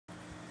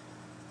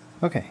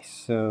Okay,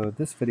 so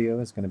this video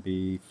is going to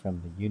be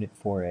from the Unit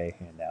 4A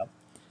handout.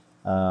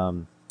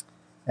 Um,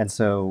 and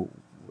so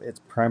it's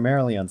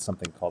primarily on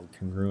something called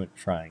congruent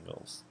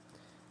triangles.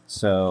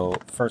 So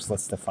first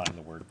let's define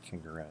the word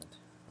congruent.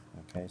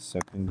 Okay, so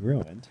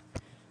congruent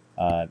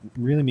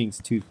really means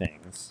two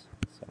things.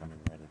 So let me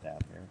write it down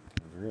here.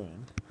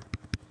 Congruent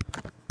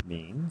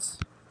means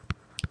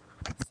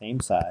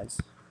same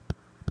size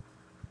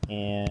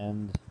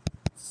and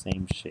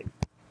same shape.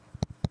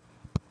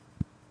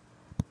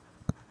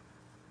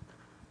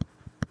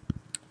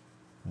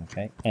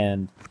 Okay,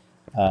 and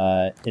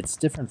it's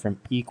different from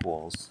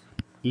equals.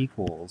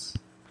 Equals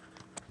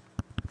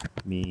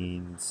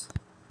means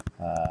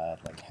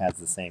like has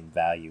the same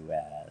value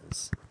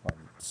as, or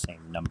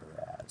same number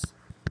as.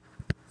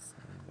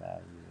 Same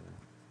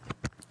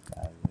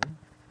value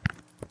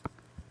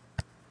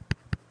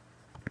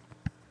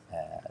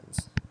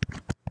as,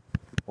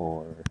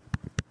 or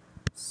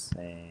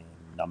same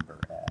number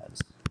as.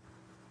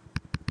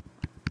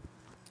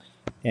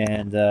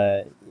 And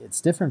it's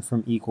different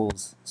from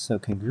equals, so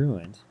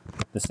congruent.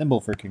 The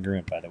symbol for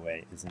congruent, by the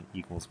way, is an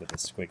equals with a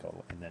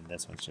squiggle, and then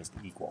this one's just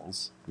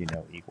equals,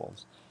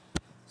 equals.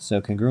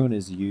 So congruent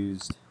is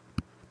used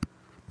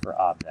for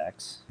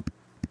objects,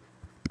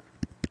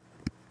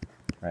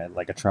 right,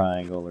 like a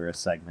triangle or a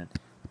segment.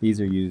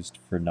 These are used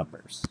for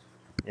numbers.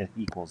 If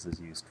equals is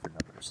used for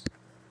numbers.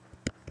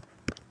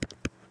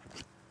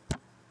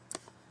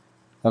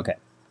 Okay,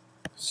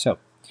 so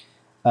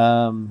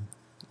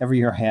every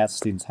year I ask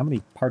students, how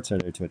many parts are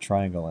there to a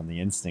triangle? And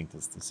the instinct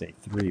is to say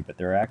 3, but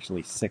there are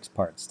actually 6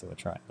 parts to a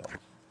triangle.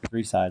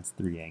 3 sides,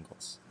 3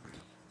 angles.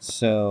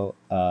 So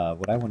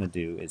what I want to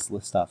do is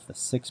list off the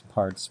 6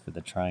 parts for the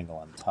triangle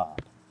on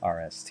top,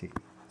 RST.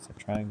 So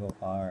triangle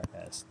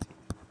RST.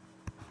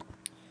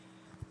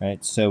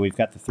 Right, so we've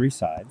got the 3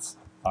 sides,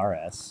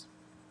 RS,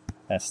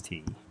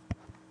 ST,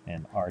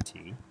 and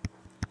RT.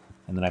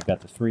 And then I've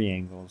got the 3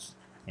 angles,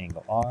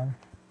 angle R,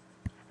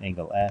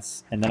 angle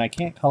S, and then I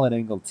can't call it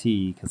angle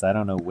T because I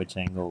don't know which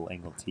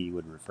angle T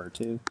would refer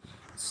to.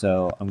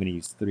 So I'm going to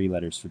use 3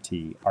 letters for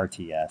T,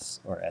 RTS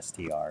or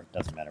STR,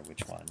 doesn't matter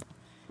which one.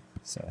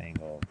 So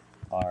angle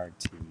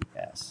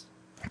RTS.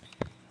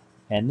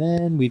 And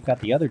then we've got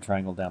the other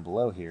triangle down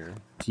below here,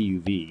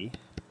 TUV.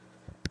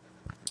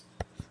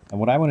 And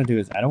what I want to do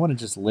is I don't want to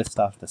just list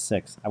off the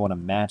 6, I want to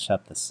match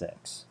up the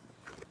 6.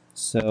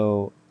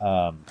 So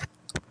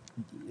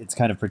it's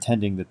kind of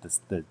pretending that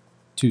the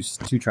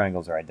two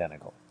triangles are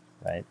identical,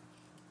 right?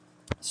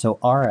 So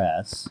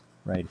RS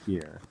right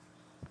here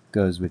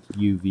goes with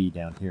UV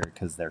down here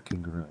because they're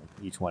congruent.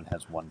 Each one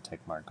has 1 tick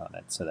mark on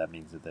it, so that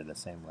means that they're the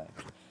same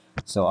length.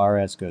 So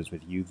RS goes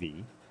with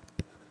UV.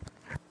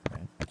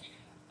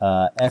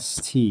 Right?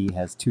 ST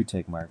has 2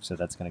 tick marks, so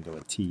that's going to go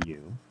with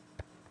TU.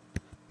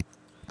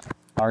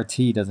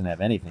 RT doesn't have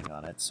anything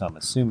on it, so I'm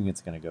assuming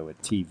it's going to go with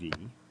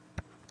TV.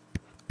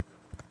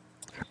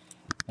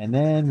 And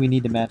then we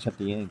need to match up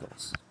the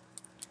angles.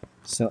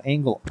 So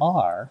angle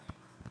R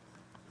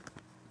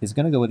is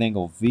going to go with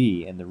angle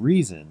V, and the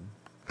reason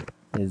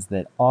is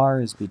that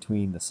R is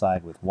between the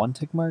side with 1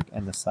 tick mark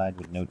and the side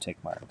with no tick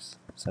marks.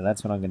 So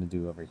that's what I'm going to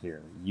do over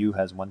here. U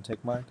has 1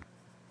 tick mark,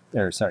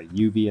 or sorry,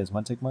 UV has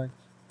 1 tick mark,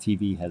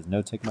 TV has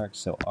no tick mark,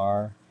 so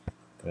R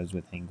goes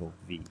with angle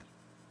V.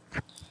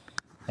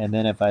 And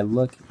then if I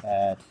look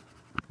at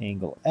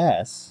angle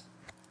S,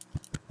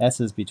 S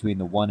is between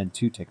the 1 and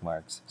 2 tick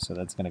marks, so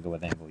that's going to go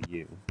with angle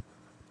U.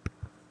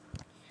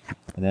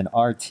 And then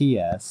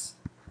RTS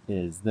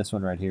is this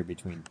one right here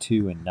between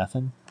 2 and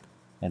nothing,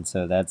 and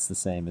so that's the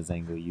same as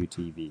angle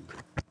UTV.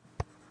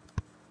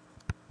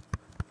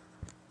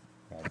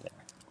 Right there.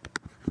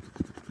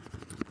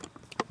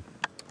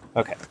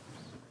 Okay.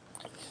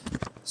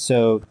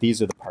 So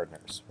these are the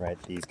partners,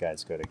 right? These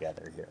guys go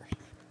together here.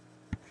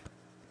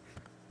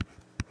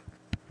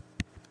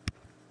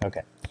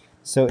 Okay.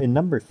 So in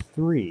number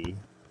 3,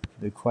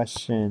 the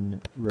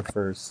question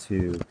refers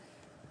to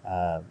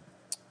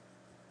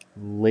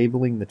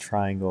labeling the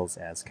triangles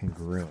as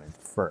congruent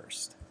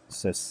first.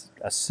 So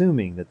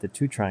assuming that the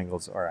 2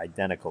 triangles are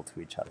identical to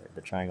each other,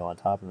 the triangle on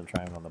top and the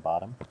triangle on the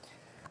bottom,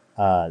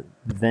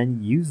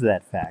 then use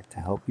that fact to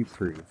help you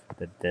prove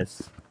that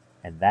this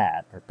and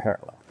that are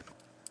parallel.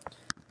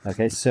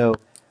 Okay, so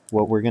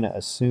what we're going to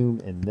assume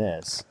in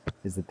this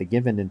is that the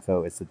given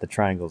info is that the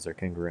triangles are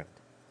congruent.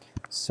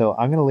 So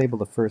I'm going to label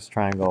the first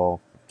triangle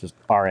just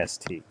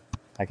RST.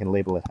 I can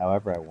label it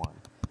however I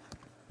want.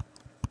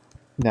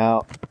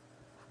 Now,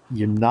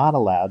 you're not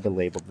allowed to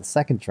label the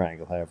second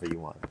triangle however you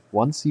want.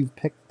 Once you've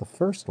picked the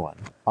first one,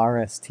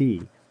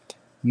 RST,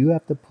 you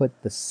have to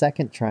put the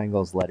second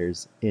triangle's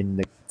letters in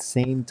the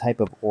same type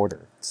of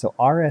order. So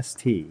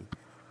RST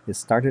is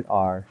start at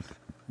R,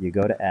 you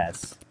go to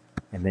S,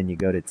 and then you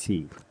go to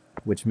T,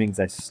 which means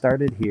I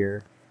started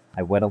here,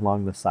 I went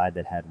along the side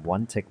that had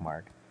 1 tick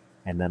mark,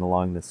 and then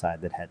along the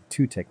side that had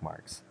 2 tick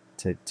marks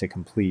to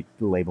complete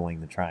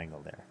labeling the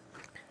triangle there.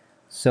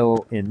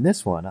 So in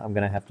this one, I'm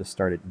going to have to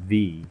start at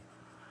V,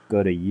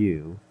 go to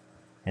U,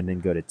 and then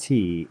go to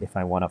T if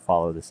I want to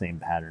follow the same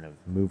pattern of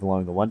move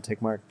along the 1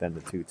 tick mark, then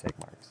the 2 tick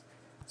marks.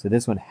 So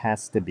this one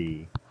has to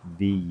be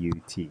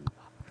VUT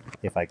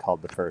if I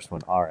called the first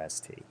one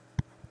RST.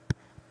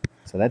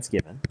 So that's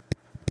given.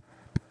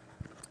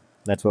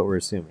 That's what we're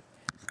assuming.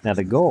 Now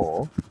the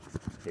goal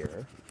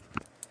here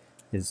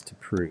is to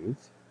prove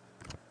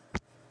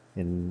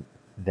in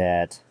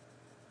that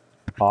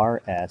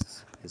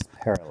RS is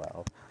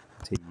parallel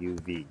to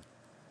UV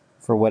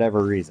for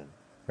whatever reason,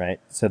 right?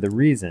 So the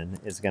reason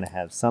is going to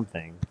have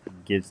something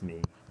that gives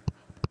me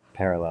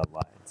parallel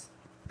lines.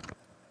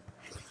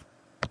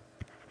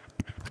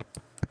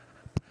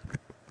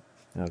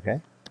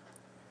 Okay?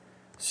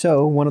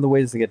 So one of the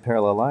ways to get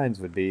parallel lines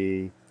would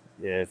be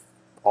if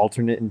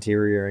alternate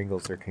interior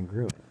angles are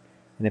congruent.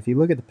 And if you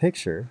look at the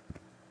picture,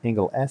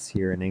 angle S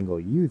here and angle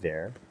U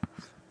there,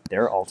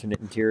 they're alternate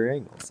interior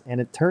angles. And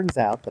it turns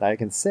out that I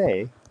can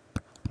say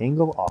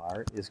angle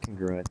R is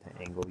congruent to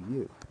angle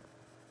U.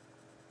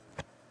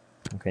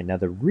 Okay, now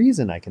the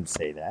reason I can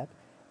say that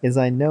is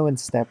I know in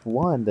step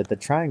 1 that the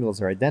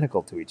triangles are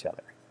identical to each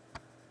other,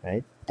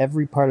 right?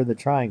 Every part of the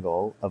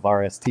triangle of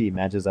RST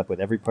matches up with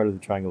every part of the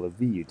triangle of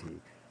VUT.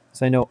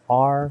 So I know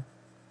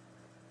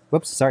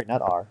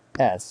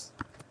S.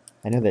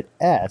 I know that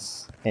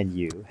S and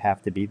U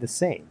have to be the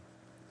same,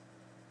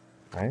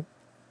 right?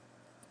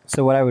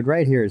 So what I would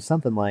write here is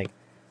something like,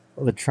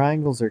 well, the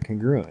triangles are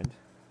congruent,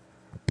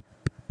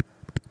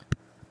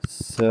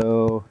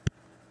 so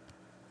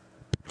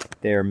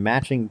their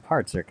matching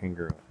parts are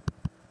congruent.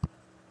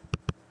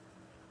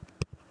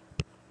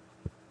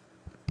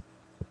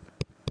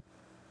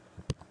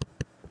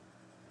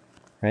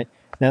 Right?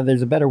 Now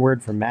there's a better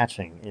word for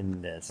matching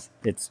in this.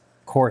 It's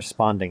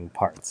corresponding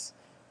parts.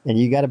 And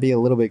you got to be a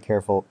little bit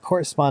careful.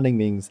 Corresponding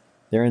means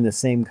they're in the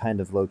same kind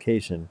of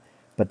location,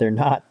 but they're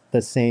not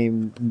the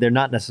same, they're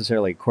not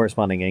necessarily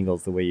corresponding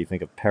angles the way you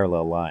think of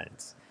parallel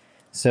lines.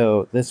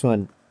 So this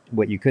one,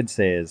 what you could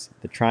say is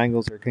the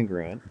triangles are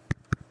congruent,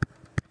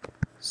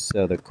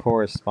 so the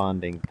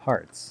corresponding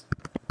parts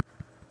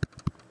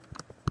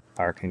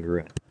are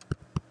congruent.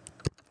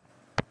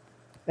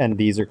 And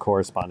these are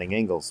corresponding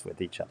angles with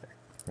each other,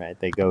 right?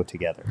 They go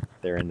together.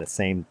 They're in the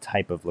same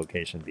type of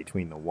location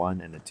between the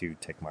 1 and the 2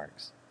 tick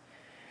marks.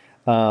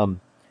 Now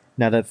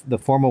the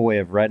formal way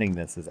of writing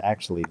this is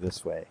actually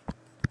this way.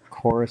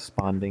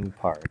 Corresponding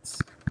parts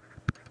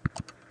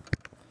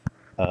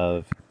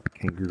of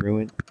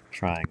congruent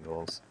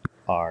triangles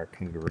are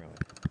congruent.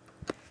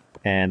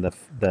 And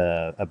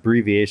the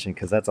abbreviation,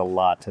 because that's a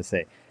lot to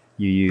say,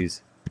 you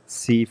use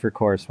C for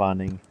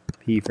corresponding,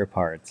 P for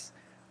parts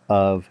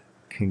of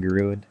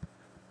congruent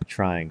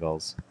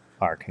triangles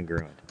are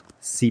congruent.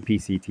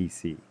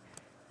 CPCTC.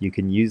 You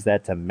can use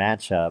that to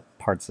match up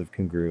parts of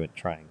congruent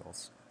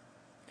triangles.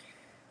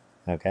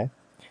 Okay?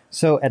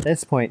 So at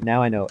this point,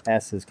 now I know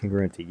S is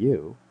congruent to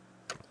U.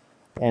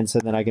 And so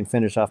then I can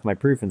finish off my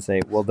proof and say,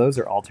 well, those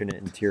are alternate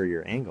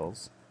interior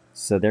angles,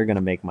 so they're going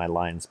to make my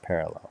lines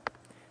parallel.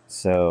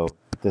 So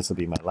this will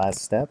be my last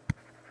step.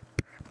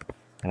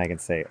 And I can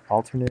say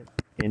alternate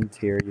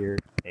interior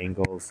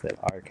angles that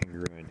are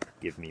congruent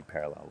give me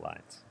parallel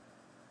lines.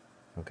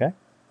 Okay?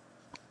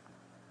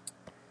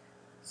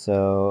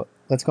 So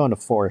let's go on to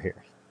 4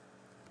 here.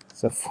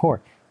 So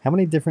 4, how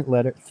many different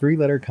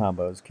 3-letter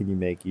combos can you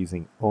make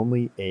using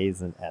only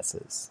A's and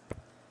S's?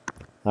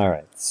 All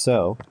right,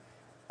 so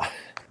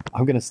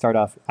I'm going to start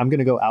off, I'm going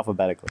to go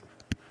alphabetically.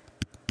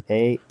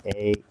 A,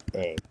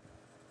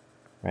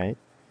 right?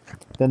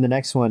 Then the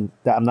next one,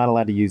 I'm not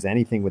allowed to use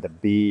anything with a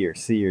B or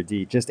C or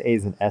D, just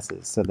A's and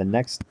S's. So the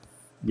next,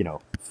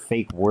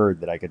 fake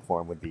word that I could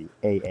form would be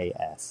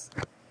AAS.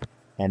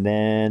 And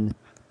then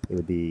it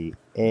would be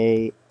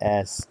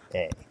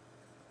ASA.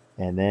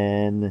 And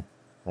then,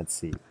 let's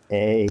see,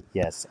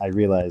 yes, I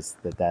realized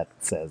that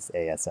says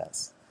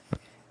ASS.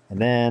 And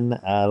then,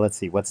 let's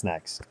see, what's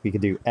next? We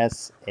could do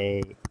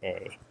SAA.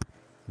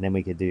 And then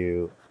we could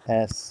do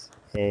SAS.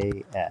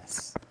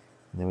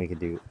 And then we could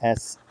do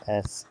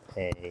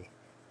SSA.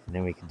 And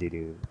then we could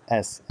do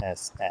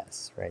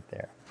SSS right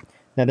there.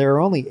 Now, there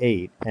are only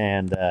 8,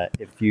 and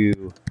if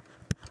you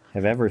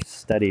have ever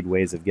studied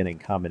ways of getting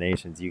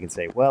combinations, you can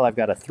say, well, I've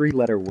got a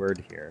 3-letter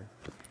word here.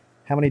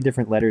 How many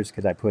different letters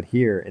could I put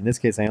here? In this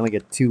case, I only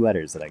get 2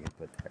 letters that I can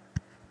put there.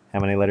 How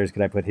many letters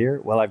could I put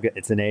here? Well,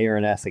 it's an A or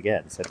an S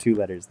again, so 2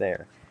 letters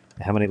there.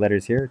 How many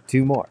letters here?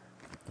 2 more.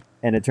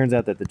 And it turns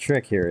out that the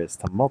trick here is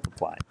to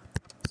multiply.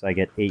 So I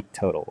get 8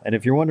 total. And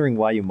if you're wondering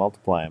why you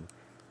multiply them,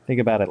 think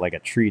about it like a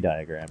tree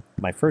diagram.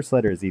 My first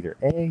letter is either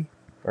A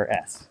or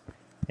S.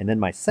 And then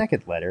my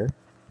second letter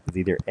is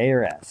either A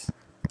or S,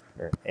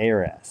 or A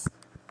or S,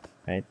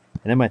 right?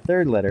 And then my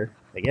third letter,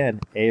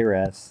 again, A or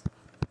S,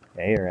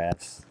 A or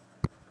S,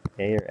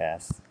 A or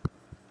S,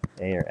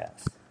 A or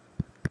S.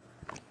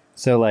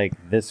 So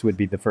like this would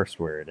be the first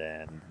word,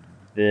 and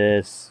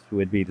this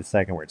would be the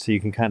second word. So you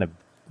can kind of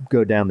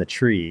go down the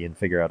tree and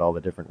figure out all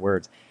the different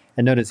words.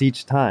 And notice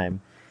each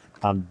time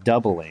I'm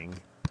doubling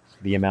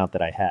the amount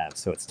that I have.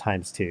 So it's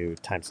times 2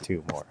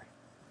 more,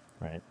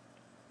 right?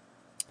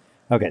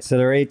 Okay, so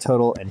there are 8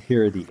 total, and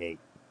here are the 8.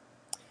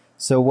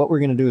 So what we're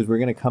going to do is we're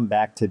going to come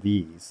back to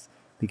these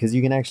because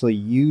you can actually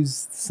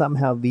use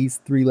somehow these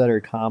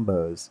three-letter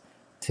combos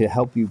to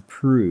help you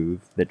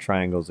prove that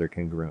triangles are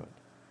congruent.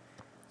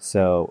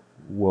 So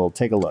we'll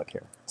take a look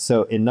here.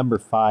 So in number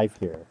 5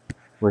 here,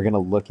 we're going to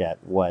look at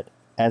what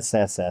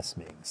SSS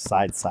means,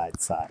 side,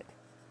 side, side.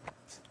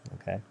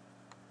 Okay.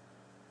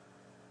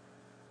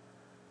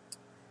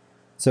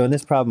 So in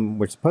this problem,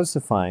 we're supposed to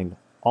find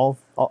all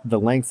the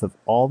lengths of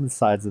all the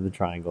sides of the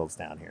triangles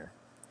down here.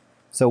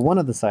 So one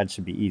of the sides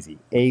should be easy.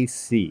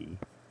 AC,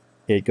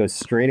 it goes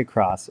straight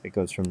across. It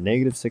goes from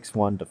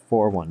 -6,1 to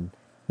 4,1.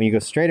 When you go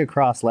straight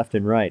across left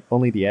and right,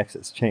 only the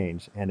x's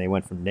change, and they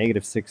went from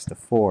 -6 to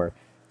 4,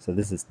 so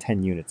this is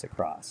 10 units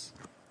across.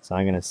 So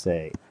I'm going to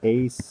say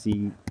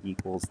AC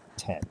equals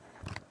 10.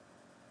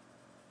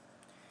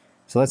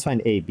 So let's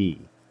find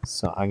AB.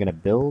 So I'm going to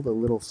build a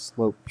little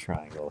slope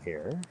triangle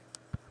here,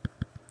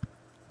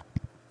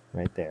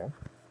 right there.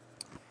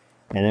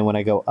 And then when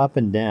I go up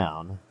and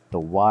down, the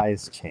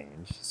y's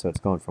change. So it's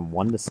going from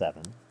 1 to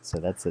 7. So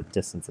that's a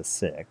distance of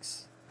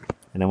 6.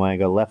 And then when I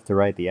go left to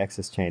right, the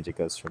x's change. It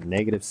goes from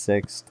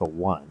 -6 to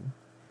 1.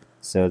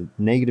 So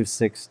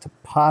 -6 to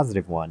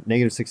 +1.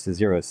 -6 to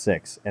 0 is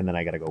 6. And then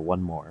I got to go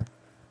one more.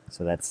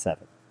 So that's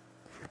 7.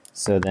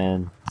 So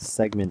then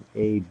segment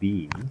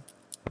AB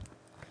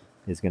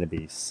is going to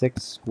be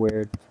 6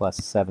 squared plus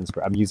 7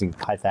 squared. I'm using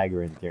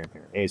Pythagorean theorem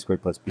here. A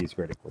squared plus B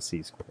squared equals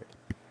C squared.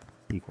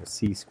 Equals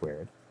C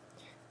squared.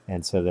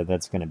 And so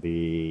that's going to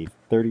be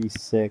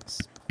 36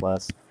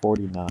 plus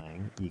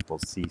 49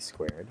 equals C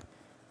squared.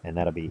 And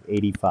that'll be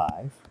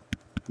 85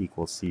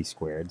 equals C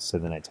squared. So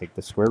then I take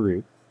the square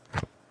root.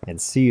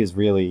 And C is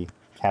really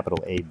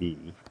capital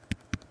AB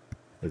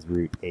is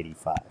root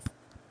 85.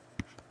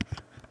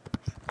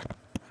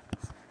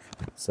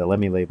 So let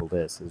me label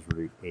this as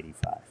root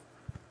 85.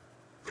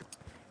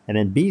 And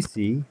then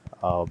BC,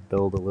 I'll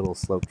build a little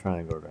slope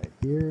triangle right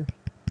here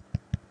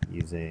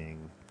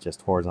using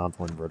just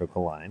horizontal and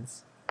vertical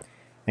lines.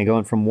 And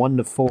going from 1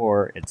 to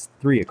 4, it's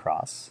 3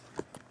 across.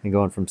 And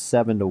going from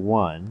 7 to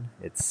 1,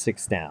 it's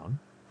 6 down.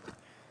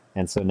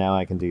 And so now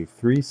I can do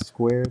 3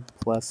 squared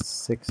plus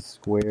 6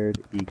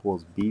 squared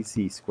equals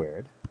BC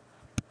squared.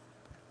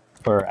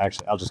 Or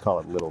actually, I'll just call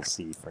it little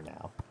c for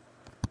now.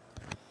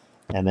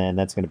 And then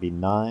that's going to be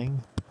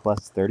 9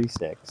 plus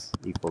 36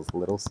 equals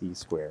little c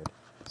squared.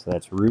 So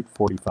that's root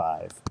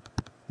 45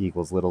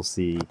 equals little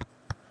c.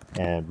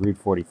 And root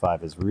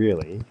 45 is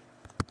really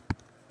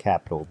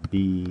capital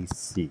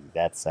BC,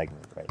 that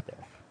segment right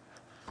there.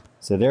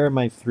 So there are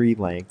my 3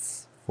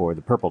 lengths for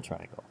the purple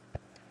triangle,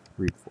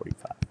 root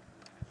 45.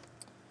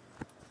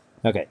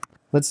 Okay,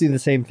 let's do the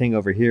same thing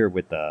over here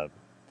with the,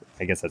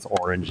 I guess that's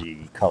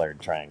orangey colored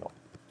triangle.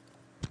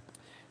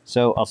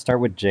 So I'll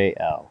start with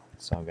JL.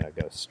 So I'm going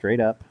to go straight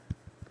up,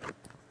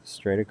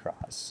 straight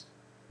across.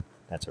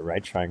 That's a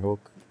right triangle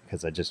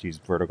because I just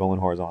used vertical and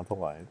horizontal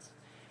lines.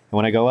 And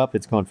when I go up,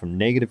 it's going from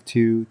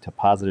 -2 to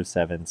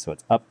 +7, so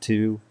it's up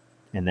 2,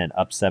 and then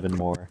up 7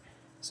 more,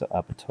 so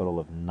up a total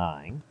of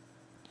 9.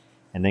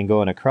 And then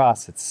going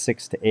across, it's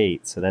 6 to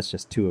 8, so that's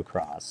just 2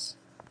 across.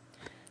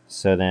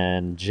 So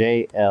then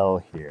JL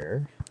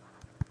here,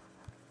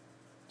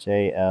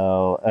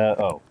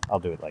 I'll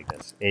do it like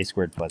this. A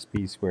squared plus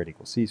B squared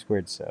equals C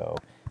squared, so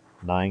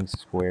 9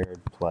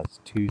 squared plus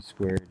 2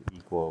 squared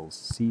equals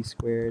C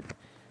squared.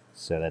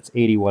 So that's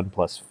 81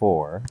 plus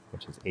 4,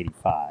 which is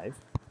 85,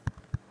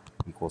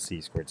 equals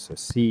C squared. So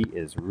C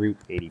is root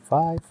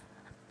 85.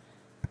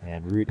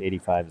 And root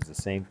 85 is the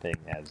same thing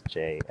as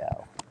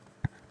JL.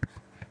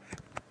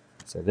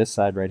 So this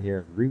side right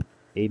here, root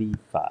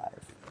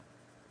 85.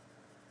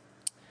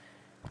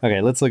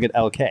 Okay, let's look at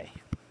LK.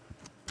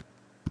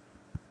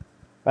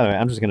 By the way,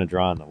 I'm just going to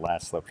draw on the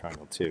last slope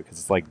triangle too, because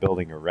it's like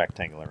building a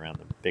rectangle around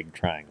the big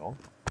triangle.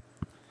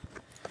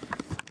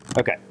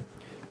 Okay,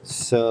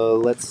 so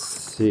let's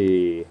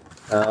see.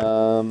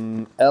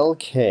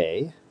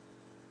 LK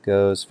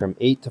goes from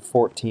 8 to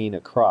 14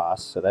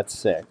 across, so that's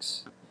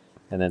 6.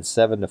 And then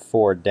 7 to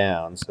 4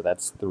 down, so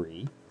that's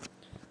 3.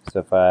 So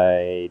if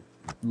I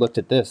looked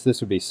at this,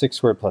 this would be 6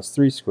 squared plus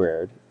 3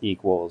 squared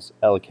equals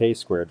LK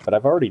squared. But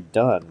I've already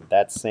done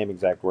that same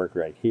exact work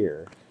right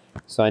here.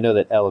 So I know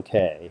that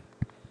LK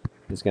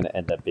is going to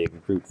end up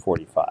being root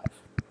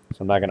 45. So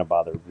I'm not going to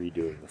bother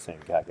redoing the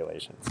same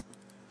calculations.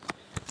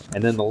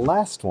 And then the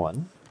last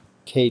one,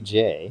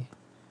 KJ,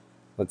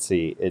 let's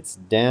see, it's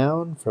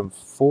down from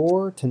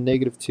 4 to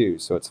 -2.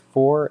 So it's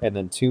 4 and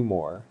then 2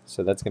 more.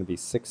 So that's going to be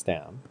 6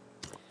 down.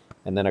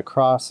 And then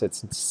across,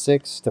 it's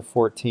 6 to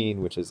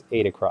 14, which is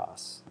 8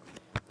 across.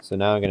 So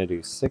now I'm going to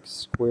do 6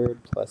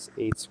 squared plus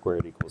 8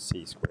 squared equals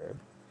C squared.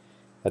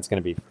 That's going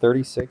to be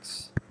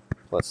 36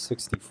 plus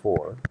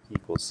 64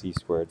 equals C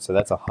squared. So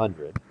that's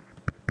 100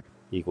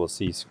 equals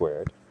C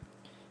squared.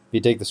 If you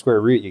take the square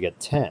root, you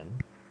get 10.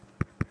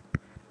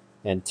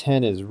 And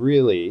 10 is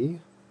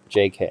really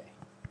JK.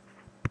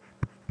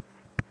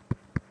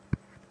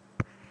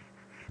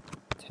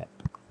 10.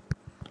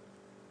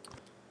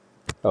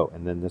 Oh,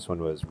 and then this one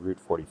was root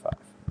 45.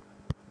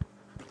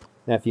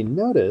 Now if you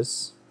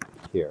notice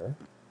here,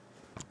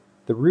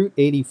 the root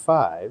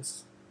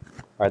 85s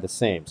are the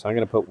same. So I'm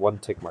going to put 1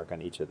 tick mark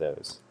on each of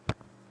those.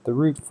 The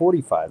root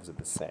 45s are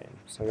the same.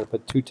 So I'm going to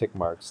put 2 tick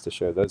marks to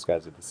show those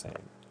guys are the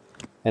same.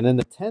 And then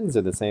the 10s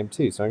are the same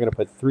too. So I'm going to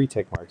put 3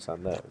 tick marks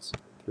on those.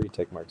 3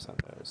 tick marks on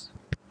those.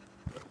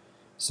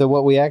 So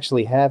what we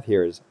actually have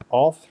here is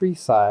all 3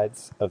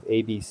 sides of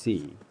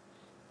ABC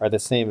are the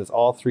same as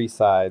all 3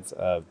 sides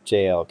of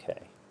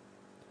JLK.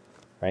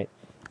 Right?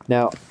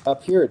 Now,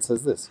 up here it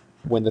says this.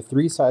 When the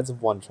 3 sides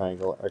of one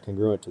triangle are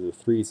congruent to the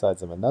 3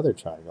 sides of another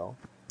triangle,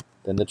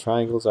 then the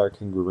triangles are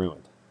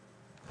congruent.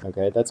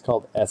 Okay, that's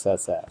called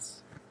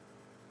SSS.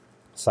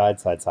 Side,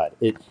 side, side.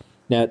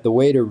 Now, the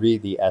way to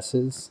read the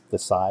S's, the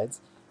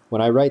sides,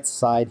 when I write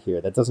side here,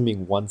 that doesn't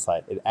mean one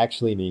side. It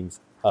actually means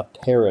a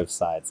pair of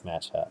sides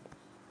match up.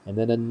 And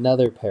then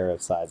another pair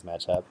of sides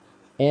match up.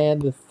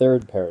 And the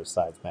third pair of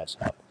sides match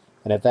up.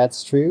 And if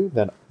that's true,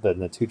 then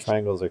the 2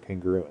 triangles are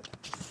congruent.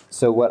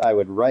 So what I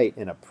would write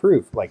in a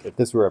proof, like if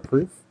this were a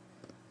proof,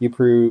 we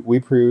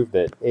proved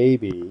that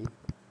AB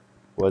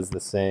was the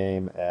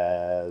same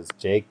as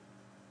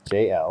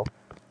JL.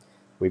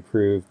 We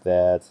proved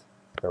that,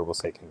 or we'll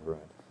say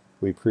congruent.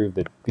 We proved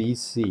that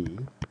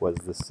BC was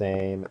the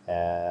same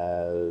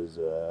as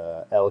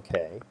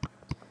LK.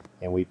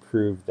 And we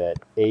proved that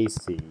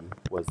AC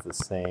was the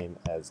same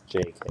as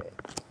JK.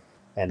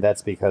 And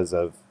that's because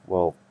of,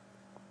 well,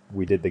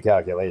 we did the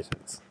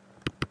calculations.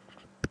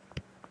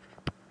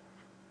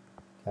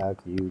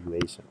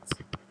 Calculations.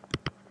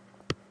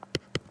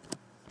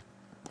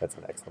 That's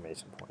an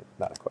exclamation point,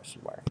 not a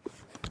question mark.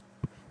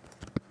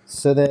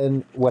 So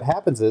then what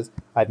happens is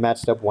I've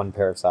matched up 1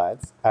 pair of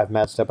sides. I've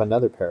matched up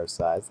another pair of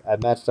sides.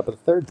 I've matched up a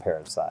 3rd pair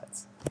of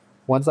sides.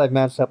 Once I've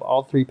matched up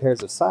all 3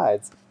 pairs of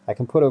sides, I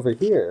can put over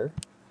here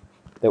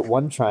that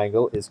one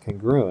triangle is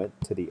congruent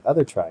to the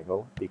other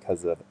triangle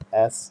because of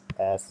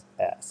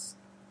SSS.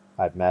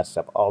 I've matched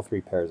up all 3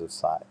 pairs of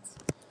sides.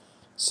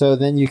 So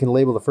then you can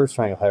label the first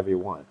triangle however you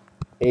want.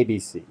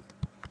 ABC,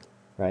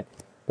 right?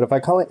 But if I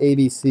call it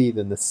ABC,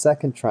 then the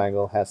second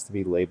triangle has to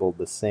be labeled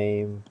the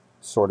same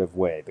sort of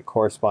way. The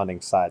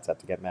corresponding sides have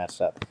to get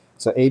matched up.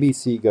 So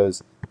ABC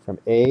goes from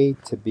A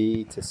to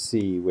B to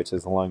C, which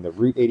is along the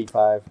root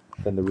 85,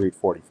 then the root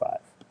 45.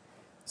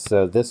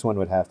 So this one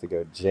would have to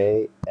go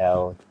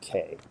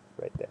JLK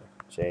right there,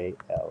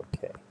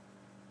 JLK.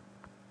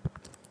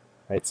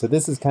 Right, so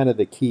this is kind of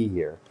the key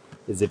here,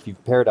 is if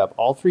you've paired up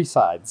all 3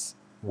 sides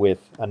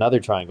with another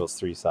triangle's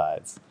 3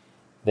 sides,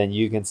 then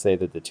you can say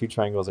that the 2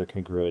 triangles are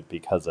congruent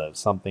because of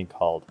something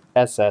called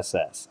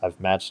SSS. I've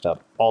matched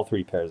up all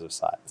 3 pairs of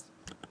sides.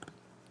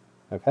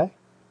 Okay?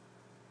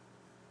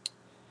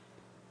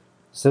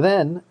 So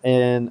then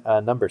in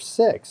number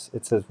 6,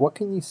 it says, what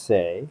can you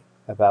say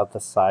about the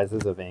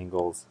sizes of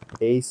angles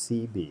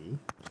ACB,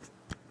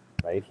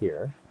 right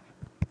here,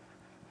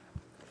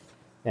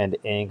 and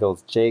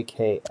angles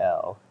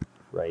JKL,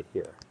 right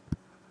here?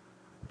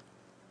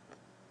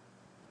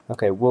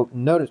 Okay, well,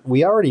 notice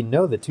we already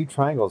know the 2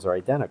 triangles are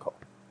identical,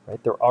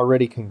 right? They're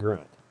already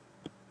congruent.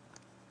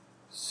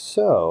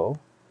 So,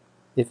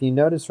 if you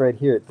notice right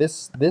here,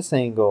 this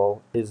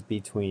angle is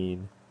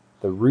between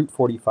the root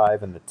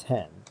 45 and the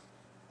 10,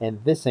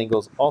 and this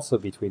angle is also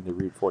between the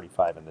root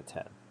 45 and the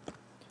 10.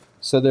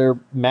 So they're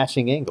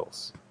matching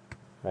angles,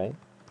 right?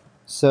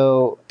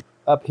 So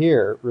up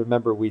here,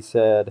 remember we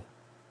said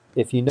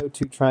if you know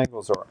 2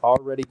 triangles are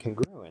already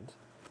congruent,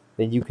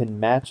 then you can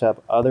match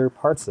up other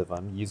parts of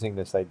them using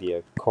this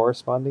idea,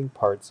 corresponding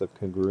parts of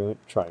congruent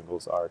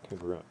triangles are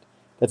congruent.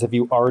 That's if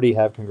you already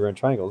have congruent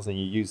triangles and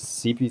you use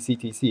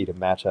CPCTC to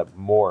match up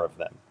more of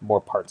them,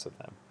 more parts of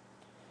them.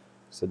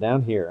 So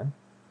down here,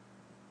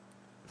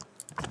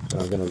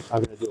 I'm gonna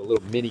do a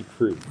little mini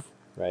proof,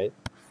 right?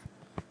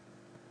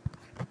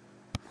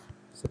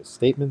 So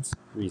statements,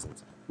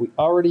 reasons. We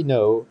already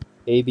know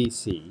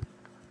ABC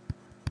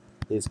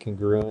is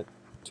congruent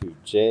to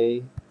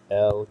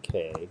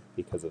JLK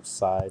because of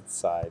side,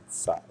 side,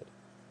 side.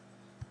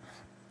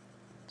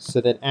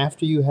 So then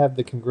after you have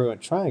the congruent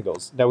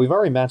triangles, now we've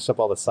already matched up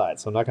all the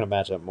sides, so I'm not going to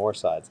match up more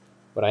sides.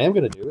 What I am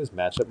going to do is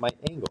match up my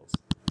angles.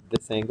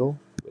 This angle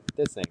with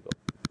this angle,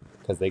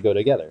 because they go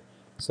together.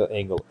 So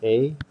angle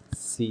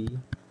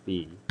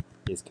ACB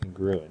is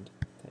congruent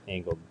to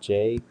angle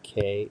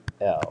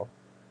JKL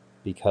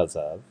because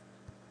of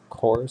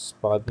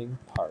corresponding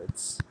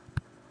parts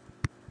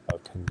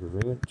of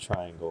congruent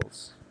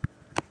triangles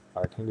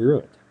are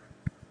congruent.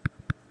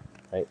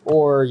 Right?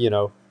 Or, you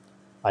know,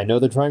 I know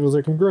the triangles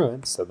are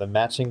congruent, so the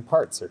matching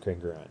parts are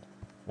congruent,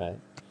 right?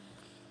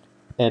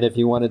 And if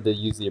you wanted to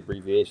use the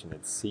abbreviation,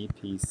 it's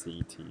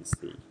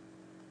CPCTC.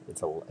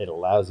 It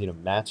allows you to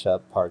match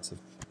up parts of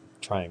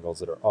triangles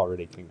that are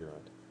already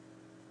congruent.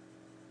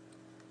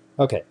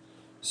 Okay,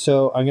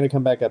 so I'm going to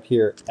come back up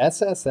here.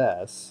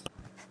 SSS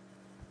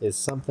is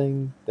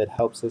something that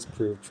helps us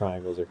prove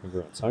triangles are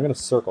congruent. So I'm going to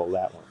circle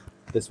that one.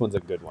 This one's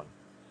a good one.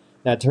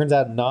 Now, it turns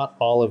out not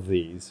all of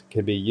these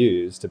can be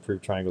used to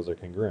prove triangles are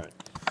congruent.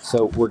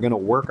 So we're going to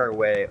work our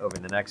way over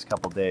the next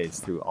couple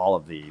days through all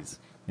of these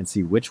and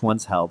see which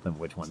ones help and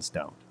which ones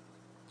don't.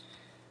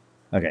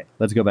 Okay,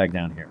 let's go back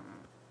down here.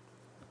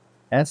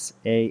 SAS,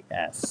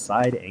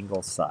 side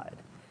angle side.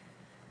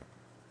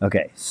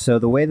 Okay, so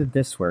the way that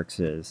this works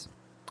is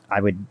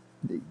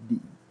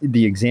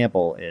the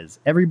example is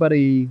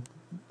everybody,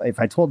 if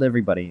I told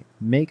everybody,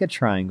 make a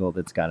triangle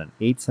that's got an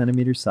 8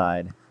 centimeter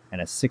side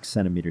and a 6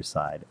 centimeter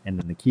side, and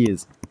then the key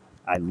is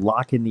I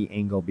lock in the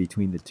angle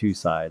between the two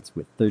sides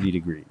with 30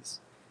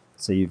 degrees.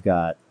 So you've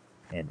got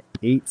an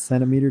 8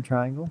 centimeter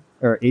triangle,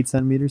 or 8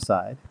 centimeter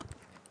side,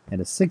 and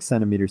a 6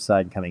 centimeter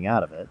side coming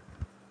out of it.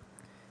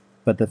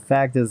 But the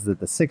fact is that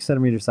the 6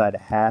 centimeter side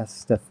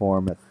has to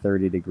form a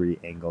 30-degree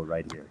angle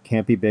right here.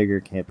 Can't be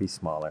bigger, can't be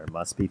smaller,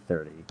 must be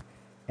 30.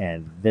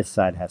 And this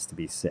side has to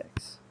be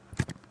 6.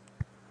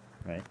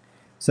 Right?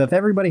 So if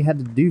everybody had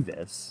to do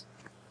this,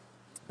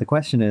 the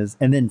question is,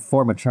 and then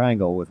form a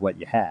triangle with what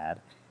you had,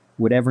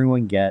 would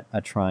everyone get a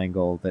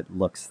triangle that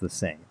looks the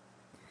same?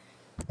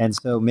 And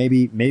so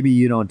maybe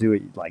you don't do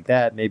it like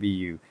that. Maybe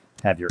you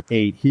have your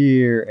 8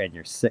 here and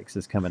your 6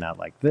 is coming out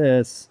like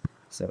this.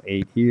 So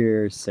 8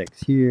 here,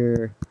 6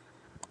 here,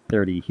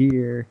 30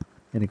 here.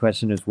 And the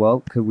question is,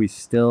 well, could we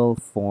still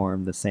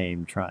form the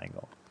same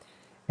triangle?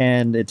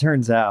 And it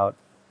turns out,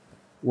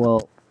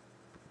 well,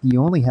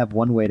 you only have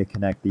one way to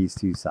connect these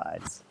two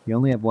sides. You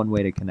only have one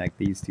way to connect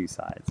these two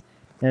sides.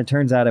 And it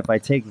turns out if I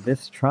take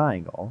this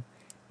triangle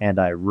and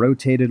I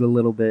rotate it a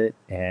little bit,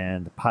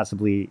 and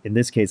possibly, in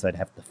this case, I'd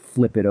have to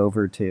flip it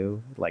over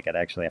too. Like I'd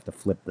actually have to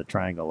flip the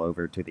triangle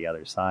over to the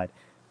other side.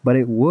 But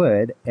it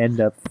would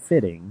end up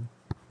fitting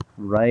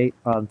right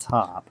on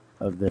top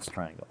of this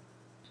triangle.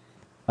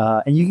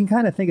 And you can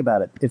kind of think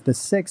about it. If the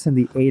 6 and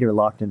the 8 are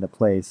locked into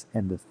place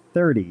and the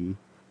 30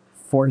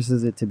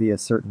 forces it to be a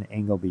certain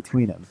angle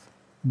between them,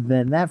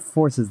 then that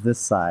forces this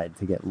side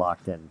to get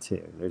locked in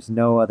too. There's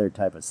no other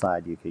type of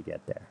side you could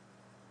get there.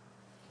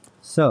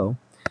 So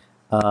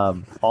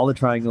all the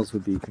triangles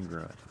would be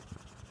congruent,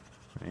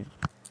 right?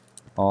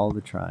 All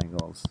the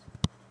triangles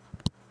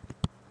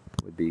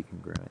would be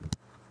congruent.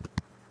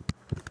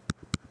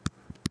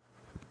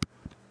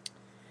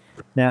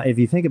 Now, if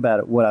you think about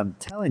it, what I'm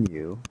telling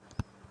you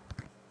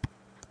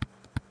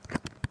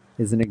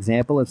is an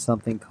example of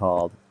something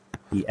called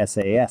the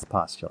SAS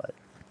postulate.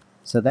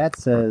 So that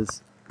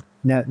says,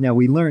 now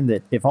we learned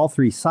that if all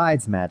three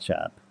sides match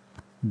up,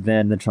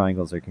 then the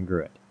triangles are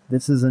congruent.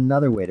 This is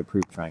another way to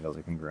prove triangles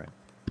are congruent.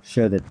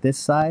 Show that this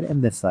side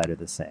and this side are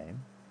the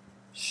same.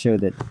 Show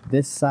that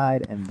this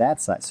side and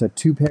that side, so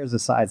two pairs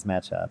of sides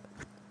match up.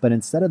 But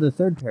instead of the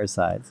third pair of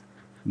sides,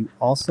 you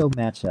also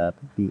match up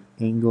the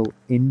angle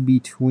in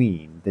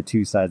between the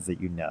two sides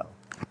that you know.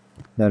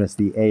 Notice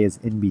the A is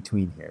in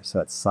between here, so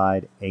it's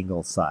side,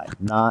 angle, side,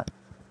 not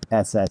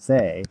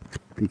SSA,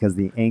 because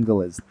the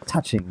angle is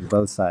touching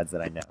both sides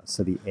that I know,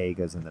 so the A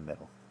goes in the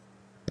middle,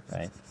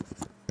 right?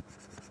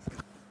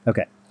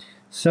 Okay,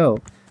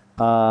 so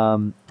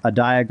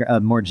a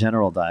more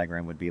general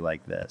diagram would be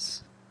like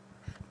this.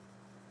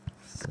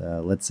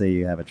 So let's say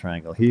you have a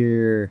triangle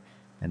here,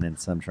 and then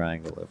some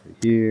triangle over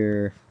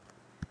here.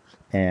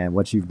 And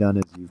what you've done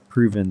is you've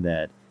proven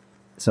that,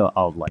 so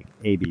I'll like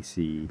A, B,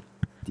 C,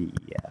 D,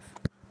 E, F.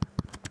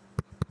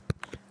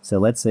 So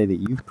let's say that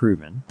you've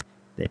proven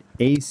that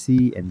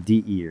AC and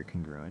DE are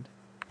congruent.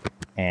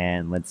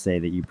 And let's say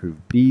that you prove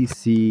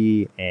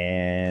BC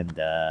and,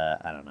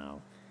 I don't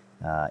know,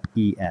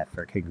 EF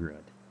are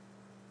congruent.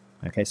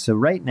 Okay, so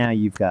right now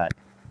you've got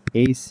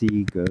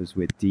AC goes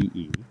with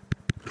DE.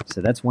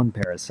 So that's one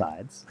pair of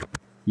sides.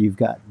 You've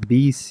got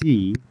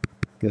BC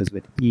goes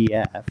with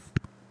EF.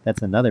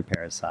 That's another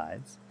pair of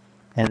sides.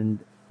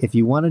 And if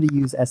you wanted to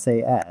use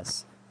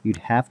SAS, you'd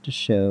have to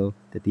show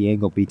that the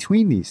angle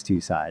between these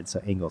two sides,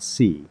 so angle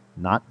C,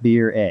 not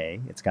B or A,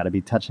 it's got to be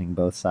touching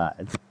both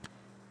sides,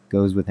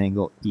 goes with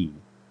angle E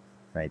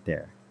right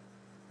there,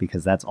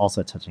 because that's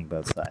also touching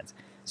both sides.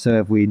 So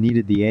if we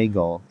needed the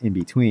angle in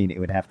between, it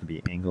would have to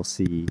be angle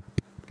C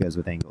goes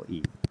with angle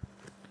E.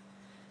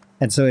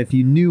 And so if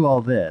you knew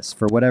all this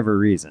for whatever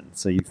reason,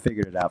 so you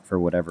figured it out for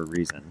whatever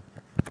reason,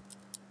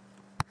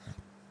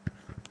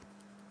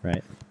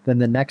 right, then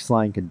the next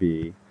line could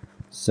be,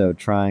 so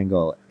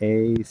triangle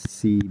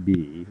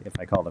ACB, if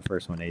I call the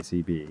first one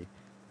ACB,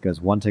 goes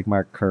 1 tick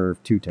mark,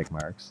 curve, 2 tick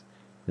marks.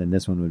 Then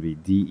this one would be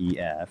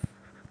DEF.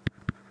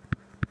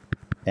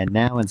 And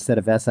now instead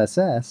of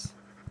SSS,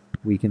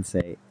 we can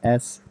say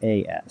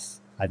SAS.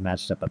 I've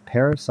matched up a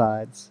pair of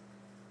sides,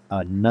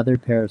 another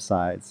pair of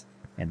sides,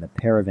 and the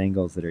pair of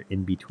angles that are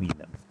in between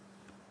them.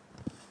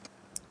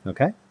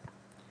 Okay?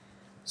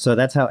 So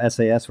that's how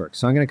SAS works.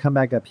 So I'm going to come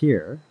back up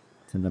here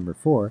to number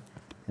 4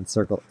 and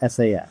circle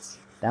SAS.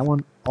 That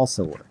one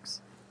also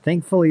works.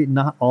 Thankfully,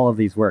 not all of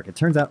these work. It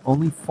turns out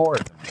only 4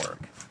 of them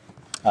work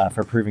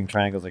for proving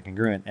triangles are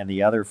congruent, and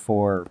the other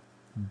 4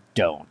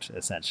 don't,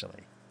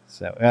 essentially.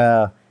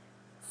 So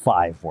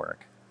 5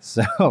 work.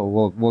 So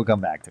we'll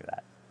come back to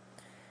that.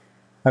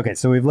 Okay,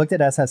 so we've looked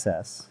at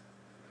SSS.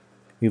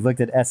 We've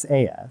looked at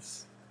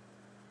SAS.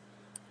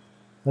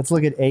 Let's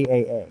look at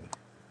AAA.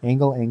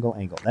 Angle, angle,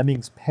 angle. That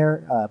means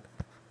pair up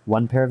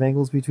one pair of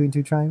angles between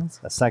two triangles,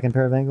 a second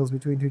pair of angles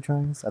between two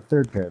triangles, a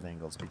third pair of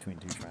angles between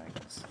two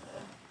triangles.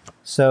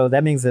 So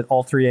that means that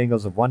all 3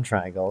 angles of one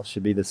triangle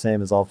should be the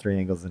same as all 3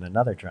 angles in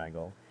another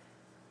triangle.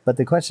 But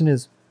the question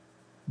is,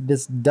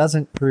 this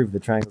doesn't prove the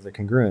triangles are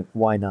congruent.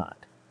 Why not?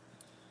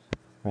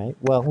 Right?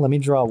 Well, let me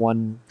draw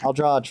one. I'll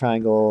draw a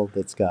triangle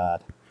that's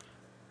got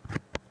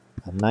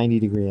a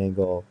 90-degree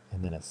angle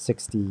and then a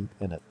 60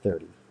 and a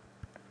 30.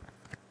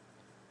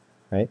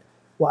 Right?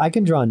 Well, I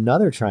can draw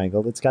another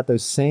triangle that's got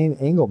those same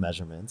angle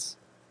measurements,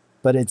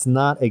 but it's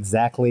not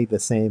exactly the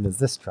same as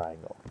this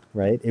triangle,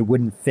 right? It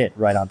wouldn't fit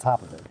right on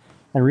top of it.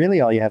 And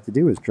really all you have to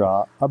do is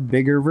draw a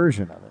bigger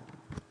version of it.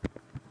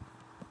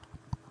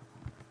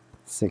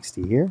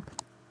 60 here,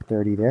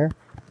 30 there.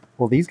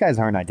 Well, these guys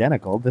aren't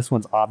identical. This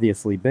one's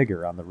obviously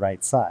bigger on the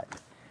right side.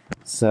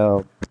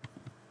 So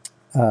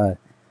now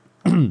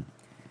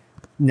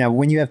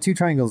when you have two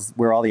triangles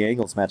where all the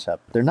angles match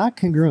up, they're not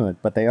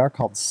congruent, but they are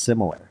called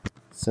similar.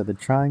 So the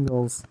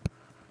triangles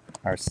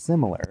are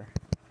similar,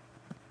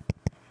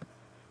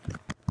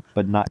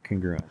 but not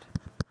congruent.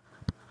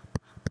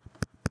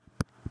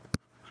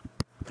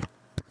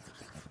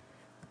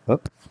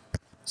 Oops.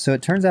 So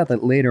it turns out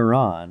that later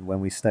on, when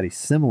we study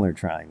similar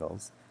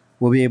triangles,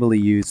 we'll be able to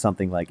use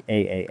something like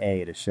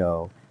AAA to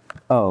show,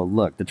 oh,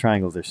 look, the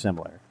triangles are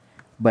similar.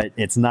 But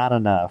it's not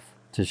enough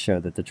to show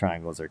that the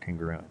triangles are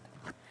congruent.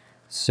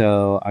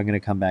 So I'm going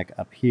to come back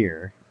up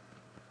here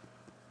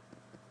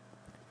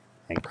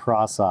and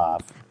cross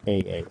off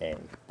AAA.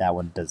 That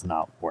one does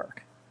not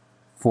work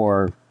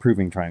for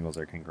proving triangles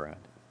are congruent.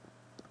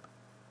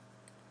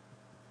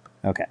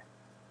 Okay.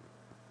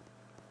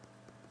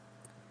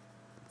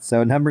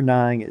 So number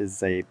 9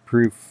 is a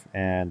proof,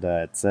 and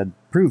it said,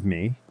 prove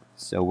me,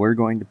 so we're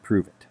going to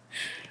prove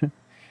it.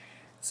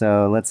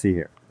 So let's see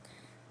here.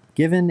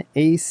 Given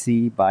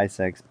AC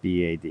bisects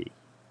BAD,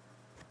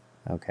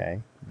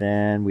 okay,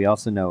 then we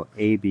also know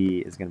AB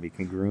is going to be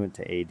congruent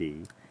to AD,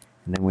 and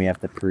then we have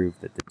to prove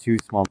that the two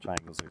small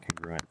triangles are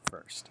congruent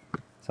first.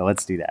 So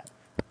let's do that.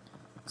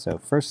 So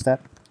first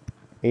step,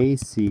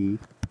 AC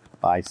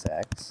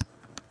bisects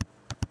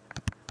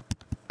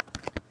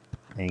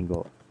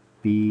angle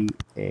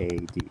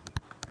BAD,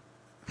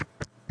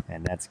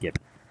 and that's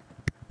given.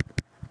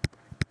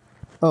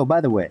 Oh,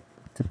 by the way,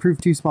 to prove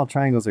two small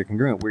triangles are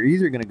congruent, we're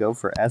either going to go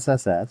for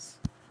SSS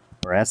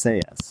or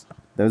SAS.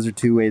 Those are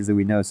two ways that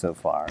we know so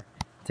far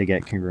to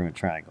get congruent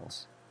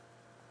triangles.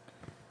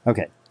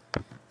 Okay,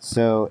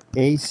 so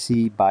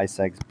AC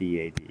bisects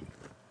BAD.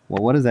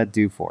 Well, what does that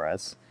do for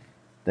us?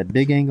 The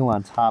big angle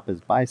on top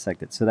is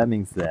bisected, so that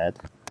means that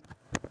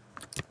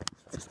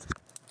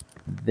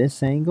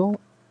this angle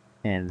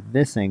and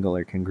this angle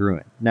are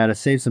congruent. Now to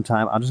save some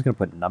time, I'm just going to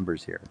put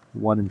numbers here,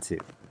 1 and 2.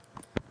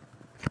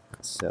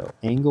 So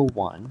angle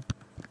 1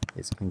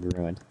 is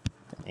congruent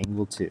to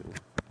angle 2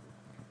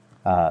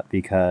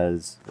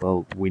 because,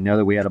 well, we know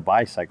that we had a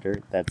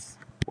bisector. That's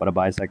what a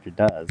bisector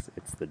does.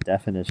 It's the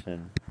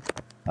definition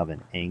of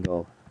an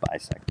angle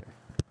bisector.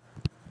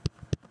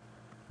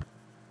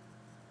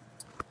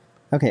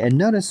 Okay, and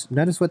notice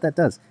what that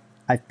does.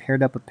 I've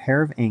paired up a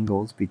pair of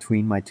angles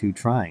between my two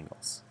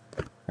triangles.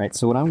 Right,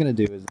 so what I'm going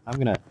to do is I'm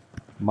going to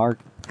mark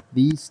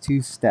these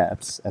two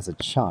steps as a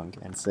chunk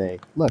and say,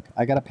 look,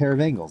 I got a pair of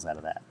angles out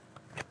of that.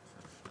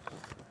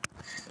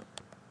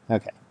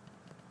 Okay,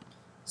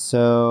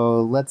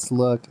 so let's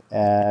look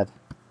at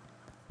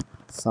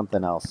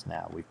something else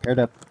now. We've paired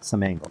up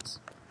some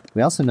angles.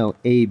 We also know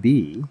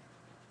AB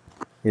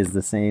is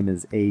the same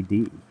as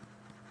AD.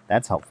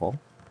 That's helpful.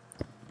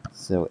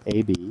 So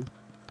AB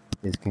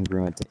is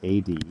congruent to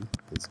AD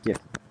is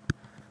given.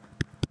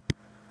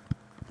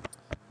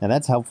 Now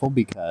that's helpful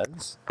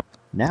because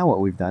now what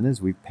we've done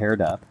is we've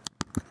paired up,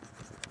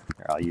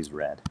 here I'll use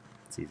red,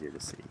 it's easier to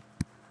see.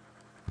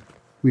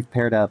 We've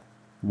paired up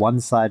one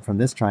side from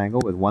this triangle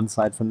with one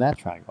side from that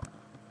triangle.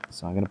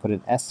 So I'm going to put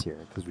an S here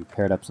because we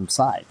paired up some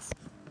sides.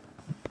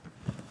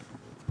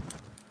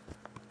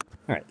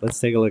 Alright, let's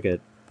take a look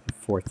at the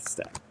fourth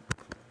step.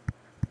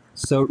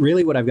 So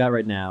really what I've got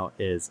right now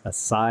is a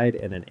side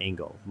and an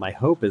angle. My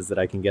hope is that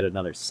I can get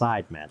another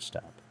side matched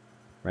up,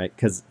 right?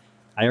 Because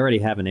I already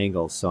have an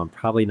angle, so I'm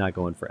probably not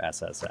going for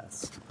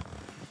SSS.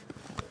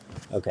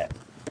 Okay.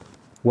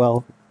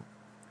 Well,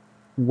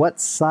 what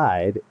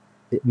side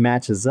it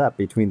matches up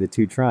between the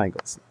two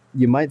triangles?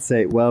 You might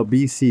say, well,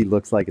 BC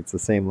looks like it's the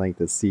same length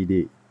as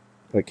CD.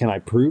 But can I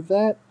prove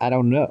that? I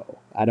don't know.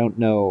 I don't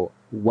know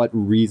what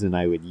reason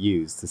I would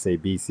use to say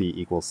BC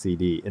equals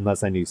CD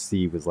unless I knew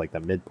C was like the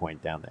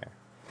midpoint down there.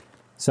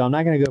 So I'm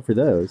not going to go for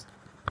those.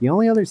 The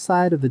only other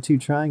side of the two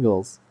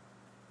triangles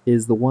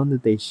is the one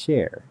that they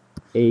share,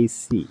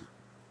 AC,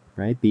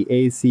 right? The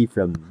AC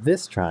from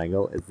this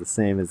triangle is the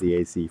same as the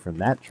AC from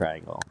that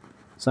triangle.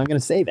 So I'm going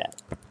to say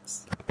that.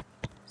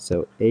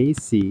 So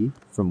AC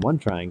from one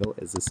triangle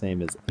is the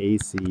same as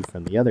AC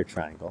from the other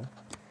triangle.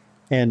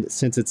 And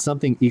since it's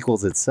something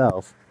equals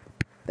itself,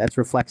 that's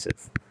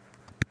reflexive.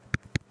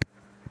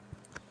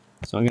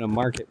 So I'm going to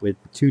mark it with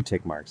 2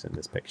 tick marks in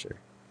this picture,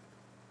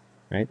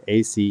 right?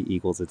 AC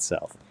equals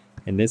itself.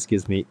 And this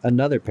gives me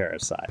another pair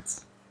of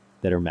sides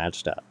that are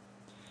matched up.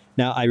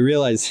 Now I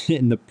realize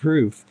in the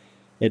proof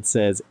it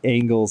says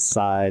angle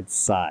side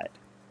side,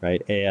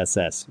 right?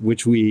 ASS,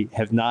 which we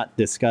have not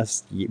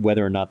discussed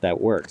whether or not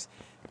that works.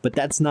 But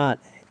that's not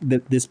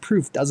this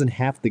proof doesn't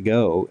have to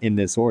go in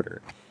this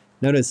order.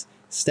 Notice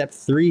step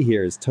 3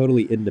 here is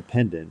totally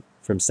independent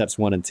from steps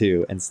 1 and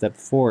 2, and step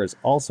 4 is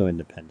also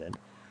independent.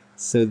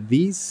 So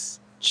these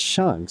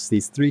chunks,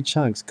 these 3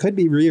 chunks, could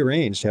be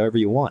rearranged however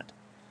you want.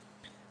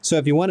 So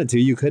if you wanted to,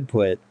 you could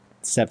put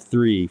step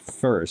 3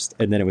 first,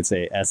 and then it would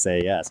say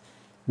SAS.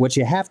 What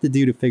you have to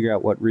do to figure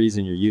out what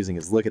reason you're using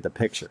is look at the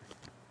picture,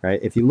 right?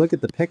 If you look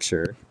at the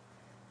picture,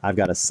 I've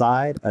got a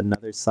side,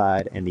 another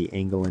side, and the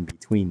angle in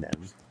between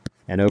them.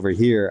 And over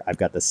here, I've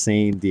got the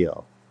same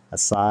deal. A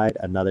side,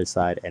 another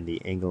side, and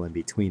the angle in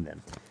between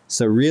them.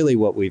 So really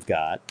what we've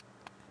got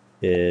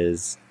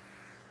is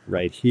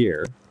right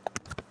here,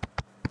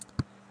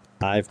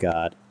 I've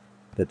got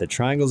that the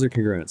triangles are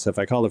congruent. So if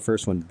I call the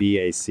first one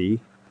BAC,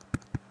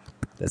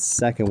 the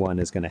second one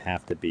is going to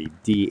have to be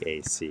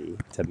DAC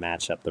to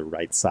match up the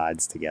right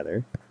sides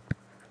together.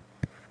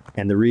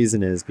 And the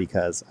reason is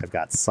because I've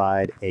got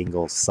side,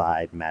 angle,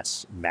 side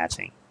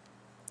matching.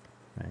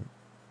 Right?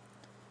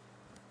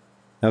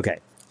 Okay,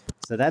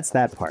 so that's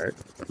that part.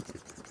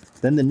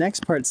 Then the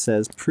next part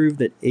says, prove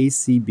that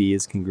ACB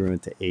is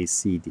congruent to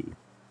ACD.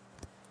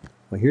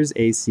 Well, here's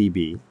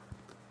ACB,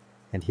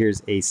 and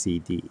here's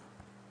ACD.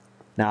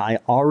 Now, I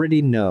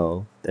already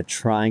know that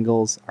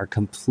triangles are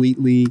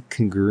completely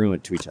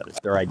congruent to each other.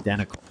 They're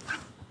identical,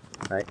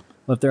 right?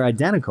 Well, if they're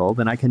identical,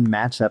 then I can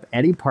match up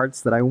any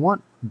parts that I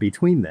want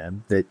between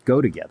them that go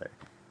together.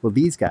 Well,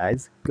 these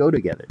guys go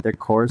together. They're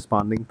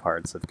corresponding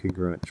parts of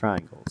congruent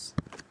triangles,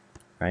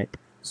 right?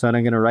 So what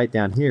I'm going to write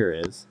down here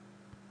is,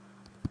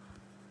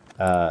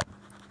 I'll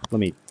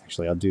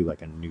do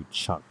like a new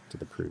chunk to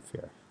the proof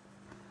here.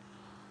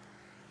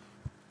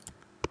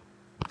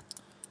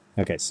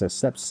 Okay, so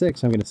step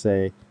 6, I'm going to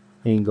say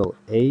angle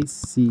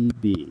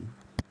ACB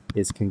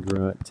is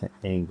congruent to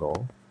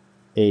angle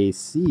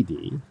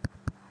ACD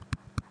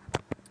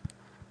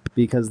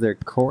because they're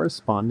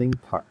corresponding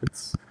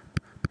parts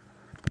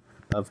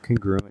of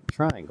congruent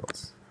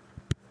triangles.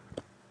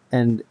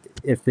 And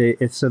if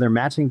they're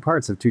matching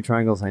parts of 2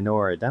 triangles I know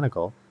are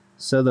identical,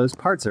 so those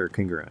parts are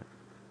congruent,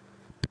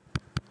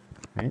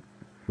 right?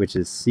 Which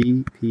is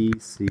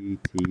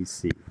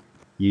CPCTC.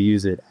 You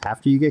use it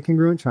after you get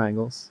congruent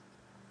triangles,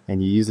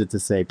 and you use it to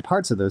say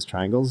parts of those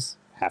triangles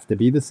have to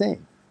be the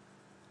same.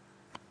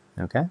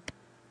 Okay?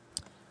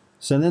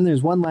 So then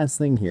there's one last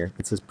thing here.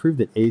 It says prove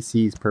that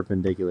AC is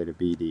perpendicular to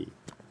BD.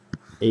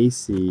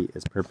 AC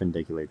is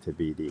perpendicular to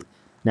BD.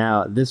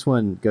 Now, this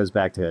one goes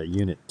back to a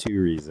Unit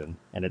 2 reason,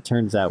 and it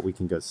turns out we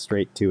can go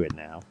straight to it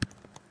now.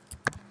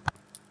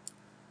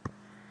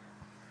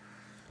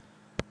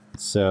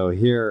 So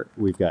here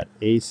we've got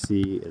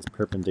AC is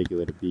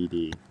perpendicular to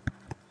BD.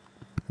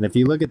 And if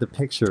you look at the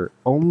picture,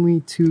 only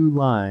 2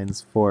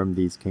 lines form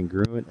these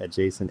congruent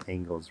adjacent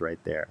angles right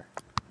there,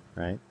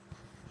 right?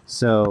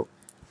 So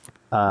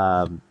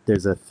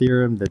there's a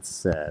theorem that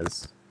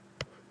says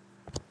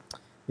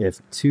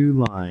if 2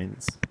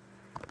 lines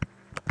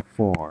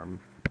form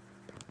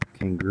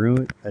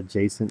congruent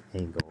adjacent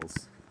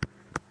angles,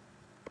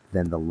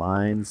 then the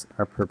lines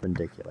are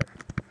perpendicular,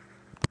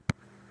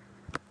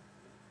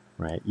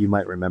 right? You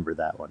might remember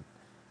that one.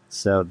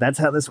 So that's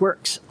how this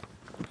works.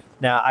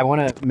 Now, I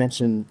want to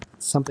mention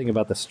something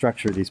about the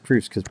structure of these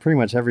proofs, because pretty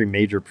much every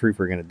major proof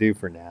we're going to do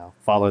for now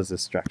follows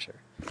this structure.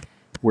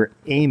 We're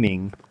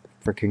aiming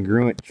for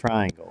congruent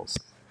triangles,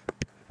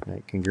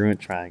 right?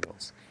 Congruent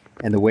triangles.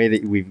 And the way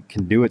that we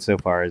can do it so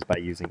far is by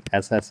using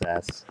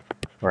SSS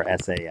or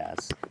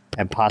SAS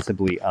and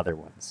possibly other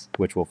ones,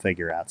 which we'll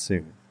figure out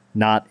soon.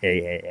 Not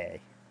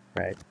AAA,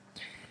 right?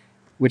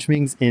 Which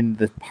means in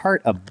the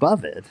part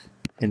above it,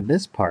 in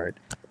this part,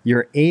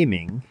 you're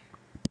aiming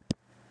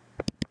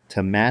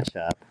to match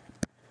up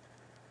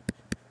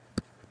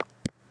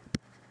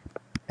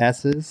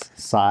S's,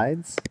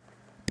 sides,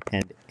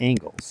 and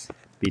angles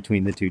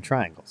between the 2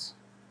 triangles.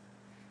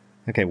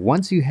 Okay,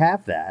 once you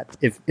have that,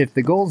 if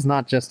the goal is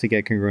not just to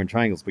get congruent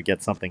triangles but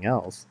get something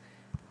else,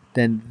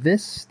 then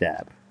this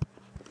step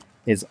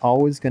is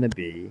always going to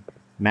be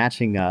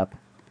match up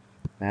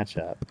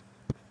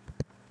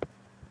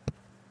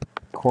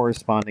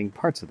corresponding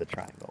parts of the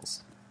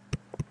triangles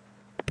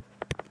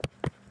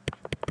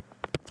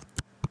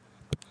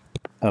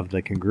of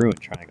the congruent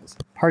triangles,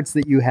 parts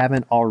that you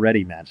haven't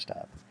already matched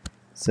up.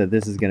 So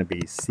this is going to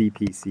be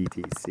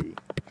CPCTC.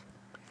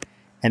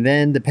 And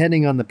then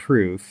depending on the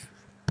proof,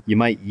 you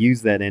might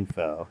use that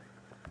info,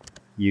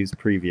 use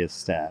previous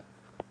step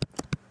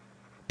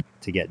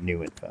to get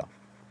new info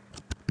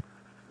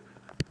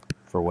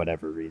for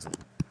whatever reason.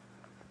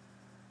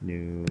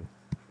 New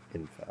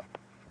info.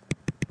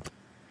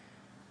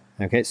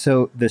 Okay,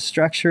 so the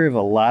structure of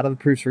a lot of the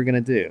proofs we're going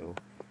to do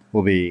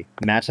will be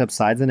match up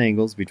sides and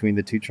angles between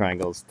the 2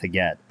 triangles to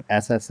get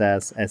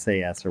SSS,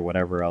 SAS, or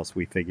whatever else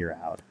we figure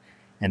out.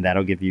 And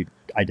that'll give you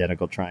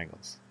identical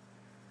triangles.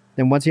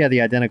 Then once you have the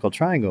identical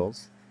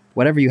triangles,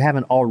 whatever you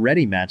haven't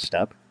already matched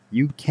up,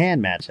 you can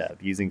match up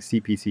using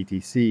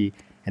CPCTC,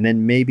 and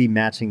then maybe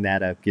matching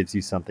that up gives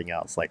you something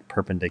else, like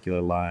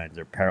perpendicular lines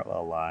or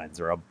parallel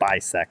lines or a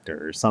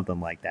bisector or something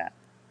like that.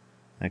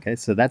 Okay,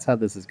 so that's how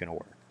this is going to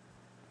work.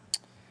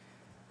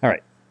 All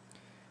right,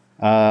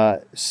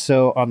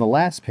 So on the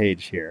last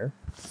page here,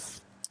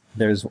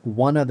 there's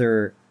one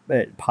other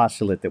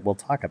postulate that we'll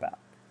talk about.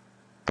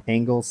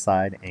 Angle,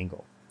 side,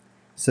 angle.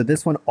 So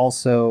this one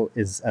also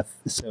is,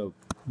 so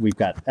we've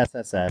got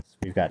SSS,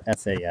 we've got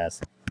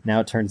SAS. Now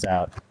it turns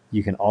out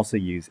you can also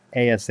use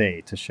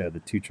ASA to show the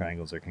two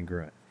triangles are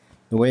congruent.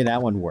 The way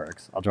that one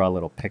works, I'll draw a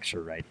little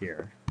picture right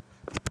here,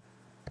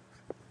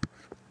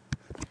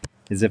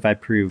 is if I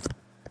prove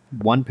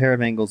one pair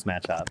of angles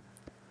match up,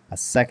 a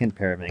second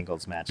pair of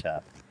angles match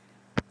up.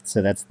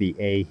 So that's the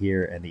A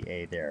here and the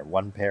A there.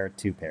 One pair,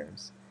 two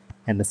pairs.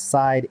 And the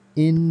side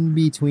in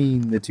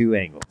between the two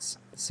angles.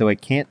 So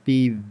it can't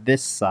be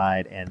this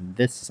side and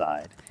this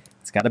side.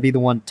 It's got to be the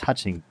one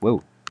touching,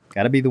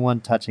 got to be the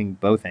one touching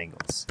both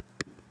angles.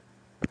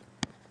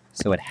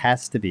 So it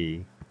has to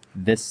be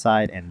this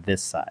side and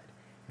this side.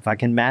 If I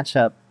can match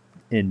up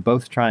in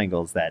both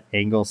triangles that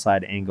angle,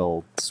 side,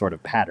 angle sort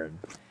of pattern,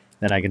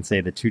 then I can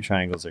say the two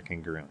triangles are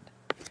congruent.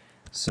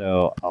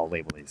 So I'll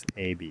label these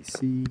A, B,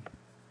 C,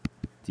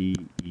 D,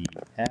 E,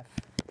 F.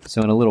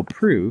 So in a little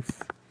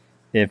proof,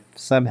 if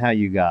somehow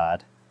you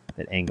got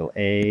that angle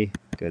A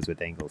goes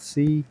with angle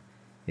C,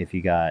 if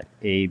you got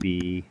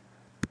AB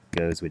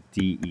goes with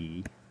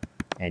DE,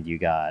 and you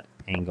got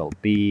angle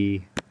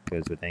B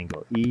goes with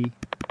angle E,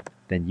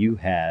 then you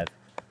have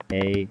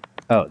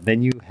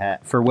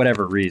for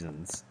whatever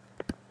reasons,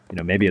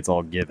 maybe it's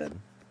all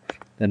given,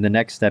 then the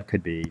next step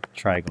could be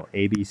triangle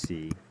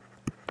ABC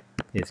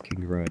is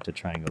congruent to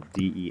triangle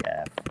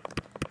DEF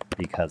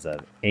because of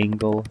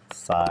angle,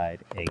 side,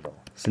 angle.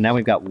 So now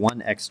we've got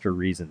one extra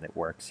reason that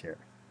works here.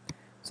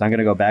 So I'm going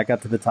to go back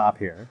up to the top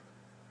here,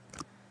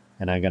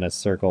 and I'm going to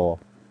circle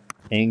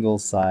angle,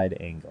 side,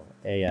 angle,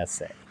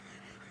 ASA,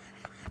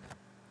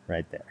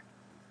 right there.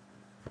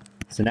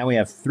 So now we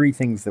have three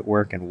things that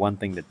work and one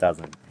thing that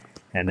doesn't.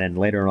 And then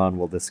later on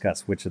we'll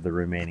discuss which of the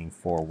remaining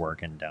four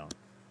work and don't.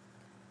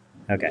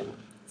 Okay,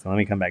 so let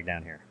me come back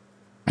down here.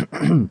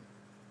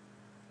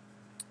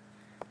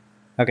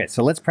 Okay,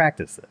 so let's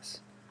practice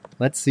this.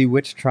 Let's see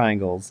which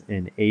triangles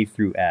in A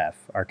through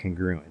F are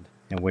congruent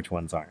and which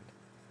ones aren't.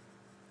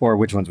 Or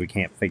which ones we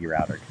can't figure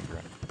out are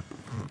congruent.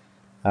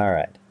 All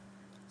right,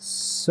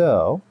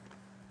 so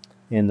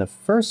in the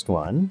first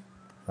one,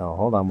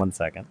 hold on one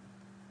second.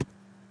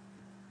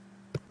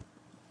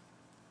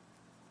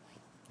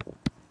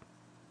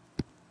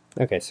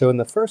 Okay, so in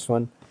the first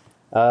one,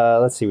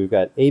 let's see, we've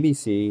got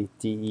ABC,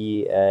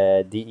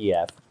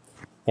 DEF,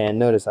 and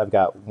notice I've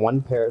got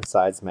one pair of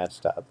sides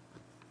matched up,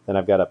 then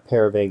I've got a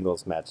pair of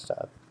angles matched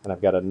up, and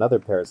I've got another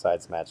pair of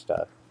sides matched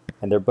up,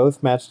 and they're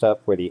both matched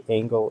up where the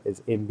angle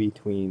is in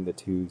between the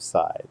two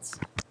sides.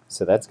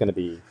 So that's going to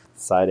be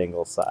side,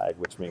 angle, side,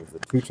 which means the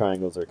two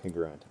triangles are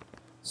congruent.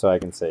 So I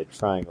can say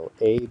triangle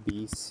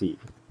ABC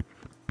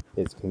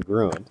is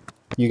congruent.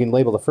 You can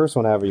label the first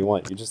one however you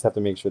want. You just have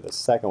to make sure the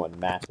second one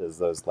matches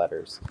those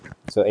letters.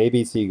 So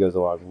ABC goes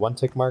along one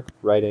tick mark,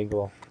 right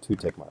angle, two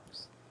tick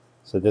marks.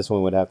 So this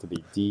one would have to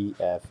be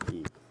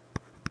DFE.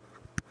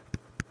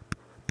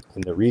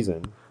 And the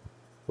reason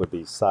would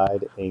be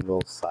side,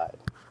 angle, side.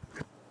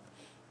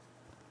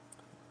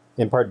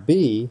 In part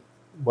B,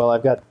 well,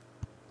 I've got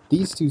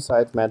these two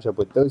sides match up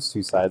with those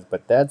two sides,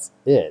 but that's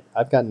it.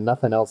 I've got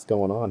nothing else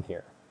going on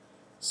here.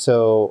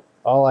 So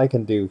all I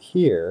can do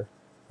here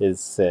is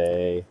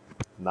say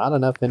not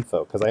enough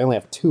info, because I only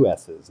have two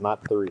S's,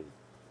 not three.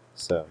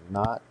 So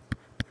not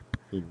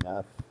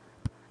enough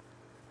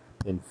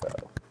info,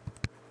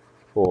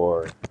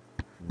 or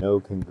no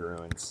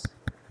congruence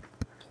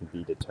can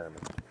be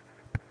determined.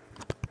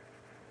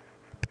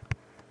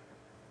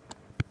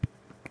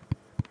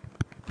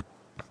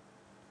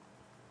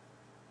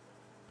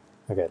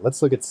 Okay,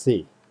 let's look at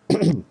C.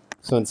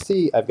 So in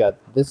C, I've got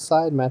this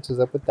side matches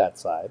up with that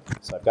side,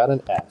 so I've got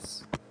an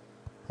S.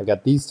 I've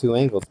got these two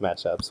angles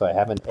match up, so I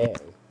have an A.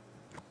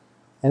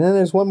 And then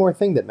there's one more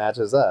thing that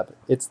matches up.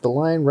 It's the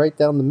line right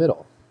down the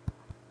middle.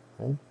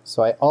 Right?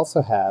 So I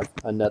also have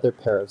another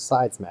pair of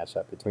sides match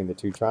up between the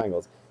two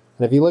triangles.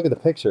 And if you look at the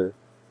picture,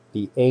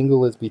 the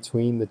angle is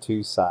between the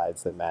two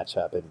sides that match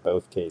up in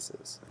both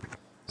cases.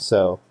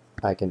 So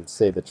I can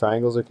say the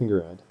triangles are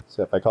congruent.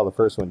 So if I call the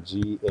first one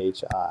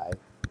GHI,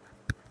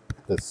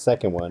 the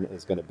second one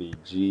is going to be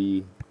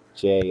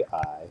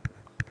GJI.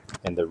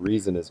 And the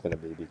reason is going to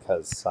be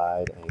because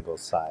side, angle,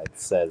 side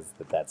says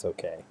that that's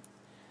okay.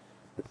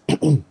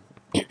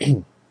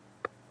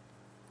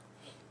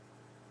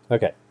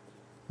 Okay,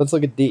 let's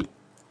look at D.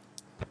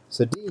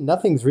 So D,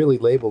 nothing's really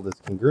labeled as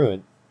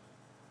congruent,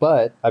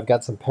 but I've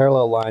got some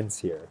parallel lines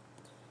here.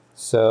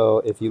 So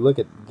if you look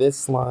at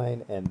this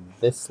line and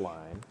this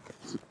line,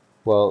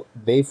 well,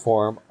 they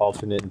form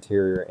alternate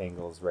interior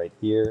angles right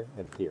here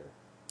and here.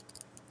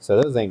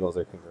 So those angles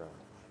are congruent.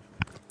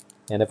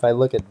 And if I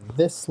look at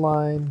this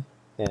line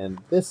and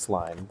this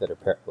line that are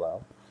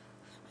parallel,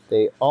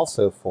 they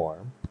also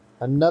form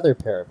another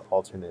pair of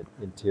alternate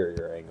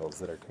interior angles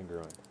that are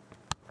congruent.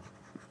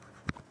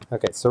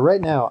 Okay, so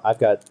right now I've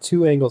got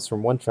two angles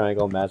from one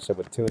triangle matched up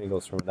with two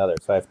angles from another,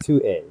 so I have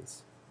two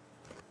A's.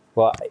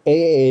 Well,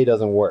 AAA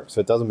doesn't work, so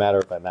it doesn't matter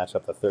if I match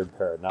up the third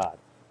pair or not.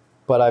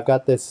 but I've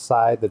got this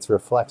side that's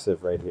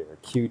reflexive right here,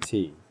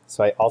 QT.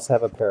 So I also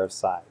have a pair of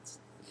sides.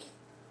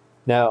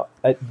 Now,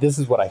 this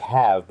is what I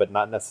have, but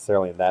not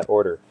necessarily in that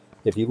order.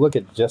 If you look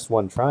at just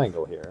one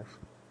triangle here,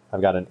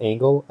 I've got an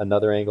angle,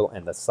 another angle,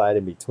 and the side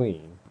in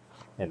between,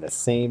 and the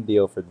same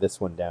deal for this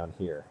one down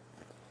here.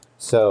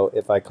 So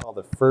if I call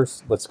the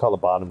first, let's call the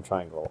bottom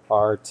triangle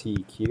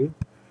RTQ,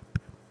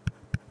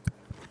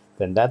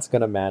 then that's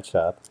going to match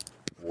up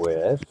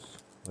with,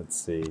 let's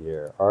see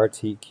here,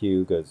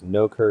 RTQ goes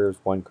no curves,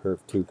 one curve,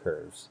 two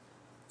curves.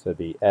 So it'd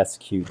be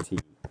SQT.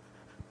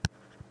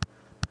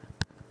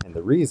 And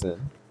the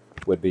reason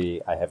would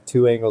be I have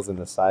two angles in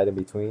the side in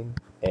between,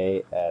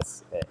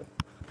 ASA.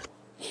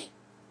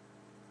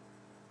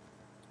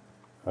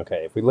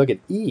 Okay, if we look at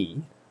E,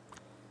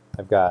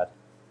 I've got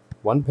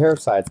one pair of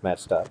sides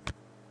matched up,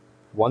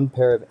 one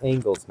pair of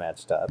angles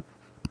matched up,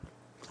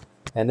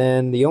 and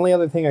then the only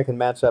other thing I can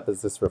match up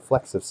is this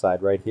reflexive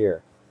side right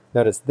here.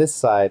 Notice this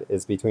side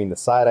is between the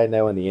side I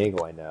know and the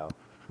angle I know,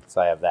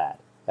 so I have that,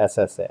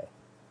 SSA.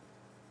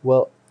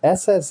 Well,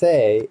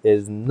 SSA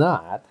is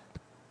not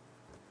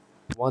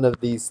one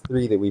of these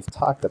three that we've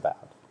talked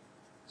about.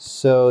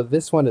 So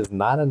this one is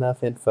not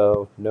enough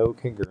info, no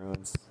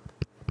congruence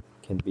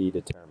can be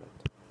determined.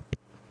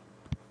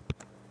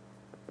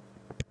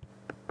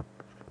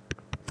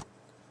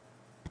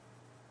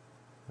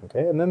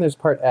 Okay, and then there's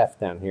part F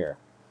down here.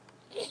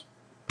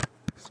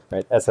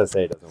 Right,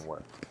 SSA doesn't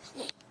work.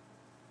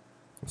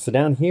 So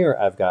down here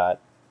I've got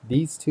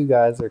these two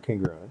guys are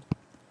congruent.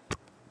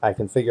 I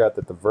can figure out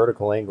that the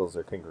vertical angles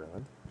are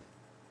congruent.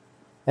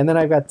 And then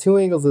I've got two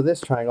angles of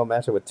this triangle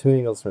match up with two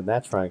angles from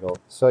that triangle.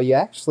 So you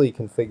actually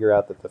can figure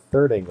out that the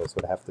third angles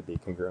would have to be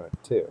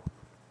congruent too.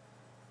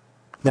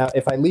 Now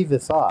if I leave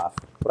this off,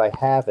 what I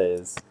have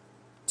is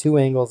two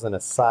angles and a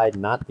side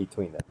not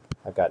between them.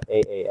 I've got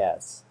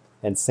AAS.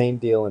 And same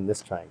deal in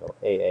this triangle,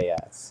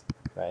 AAS,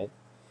 right?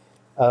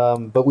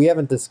 But we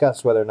haven't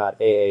discussed whether or not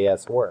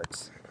AAS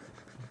works.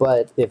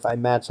 But if I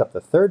match up the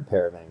third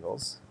pair of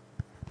angles,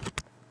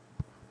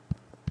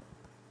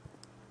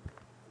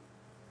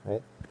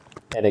 right,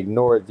 and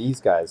ignore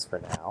these guys for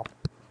now,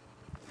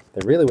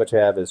 then really what you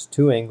have is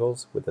two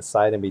angles with a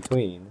side in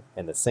between,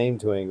 and the same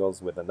two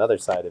angles with another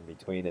side in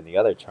between in the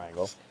other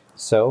triangle.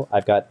 So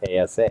I've got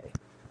ASA,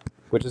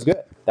 which is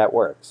good. That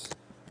works.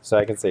 So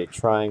I can say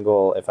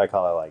triangle, if I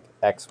call it like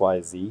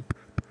XYZ,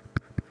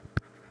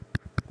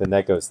 then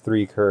that goes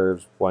three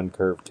curves, one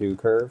curve, two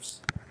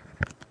curves.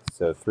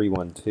 So 3,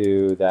 1,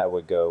 2, that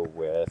would go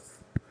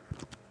with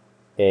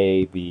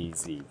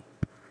ABZ.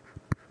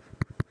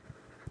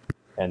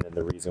 And then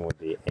the reason would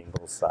be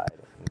angle, side,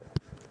 angle.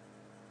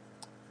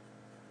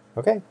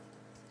 Okay,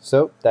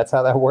 so that's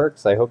how that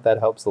works. I hope that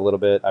helps a little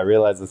bit. I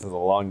realize this is a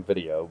long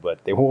video,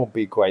 but they won't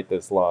be quite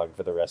this long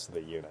for the rest of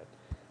the unit.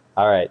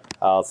 All right,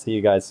 I'll see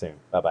you guys soon.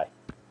 Bye-bye.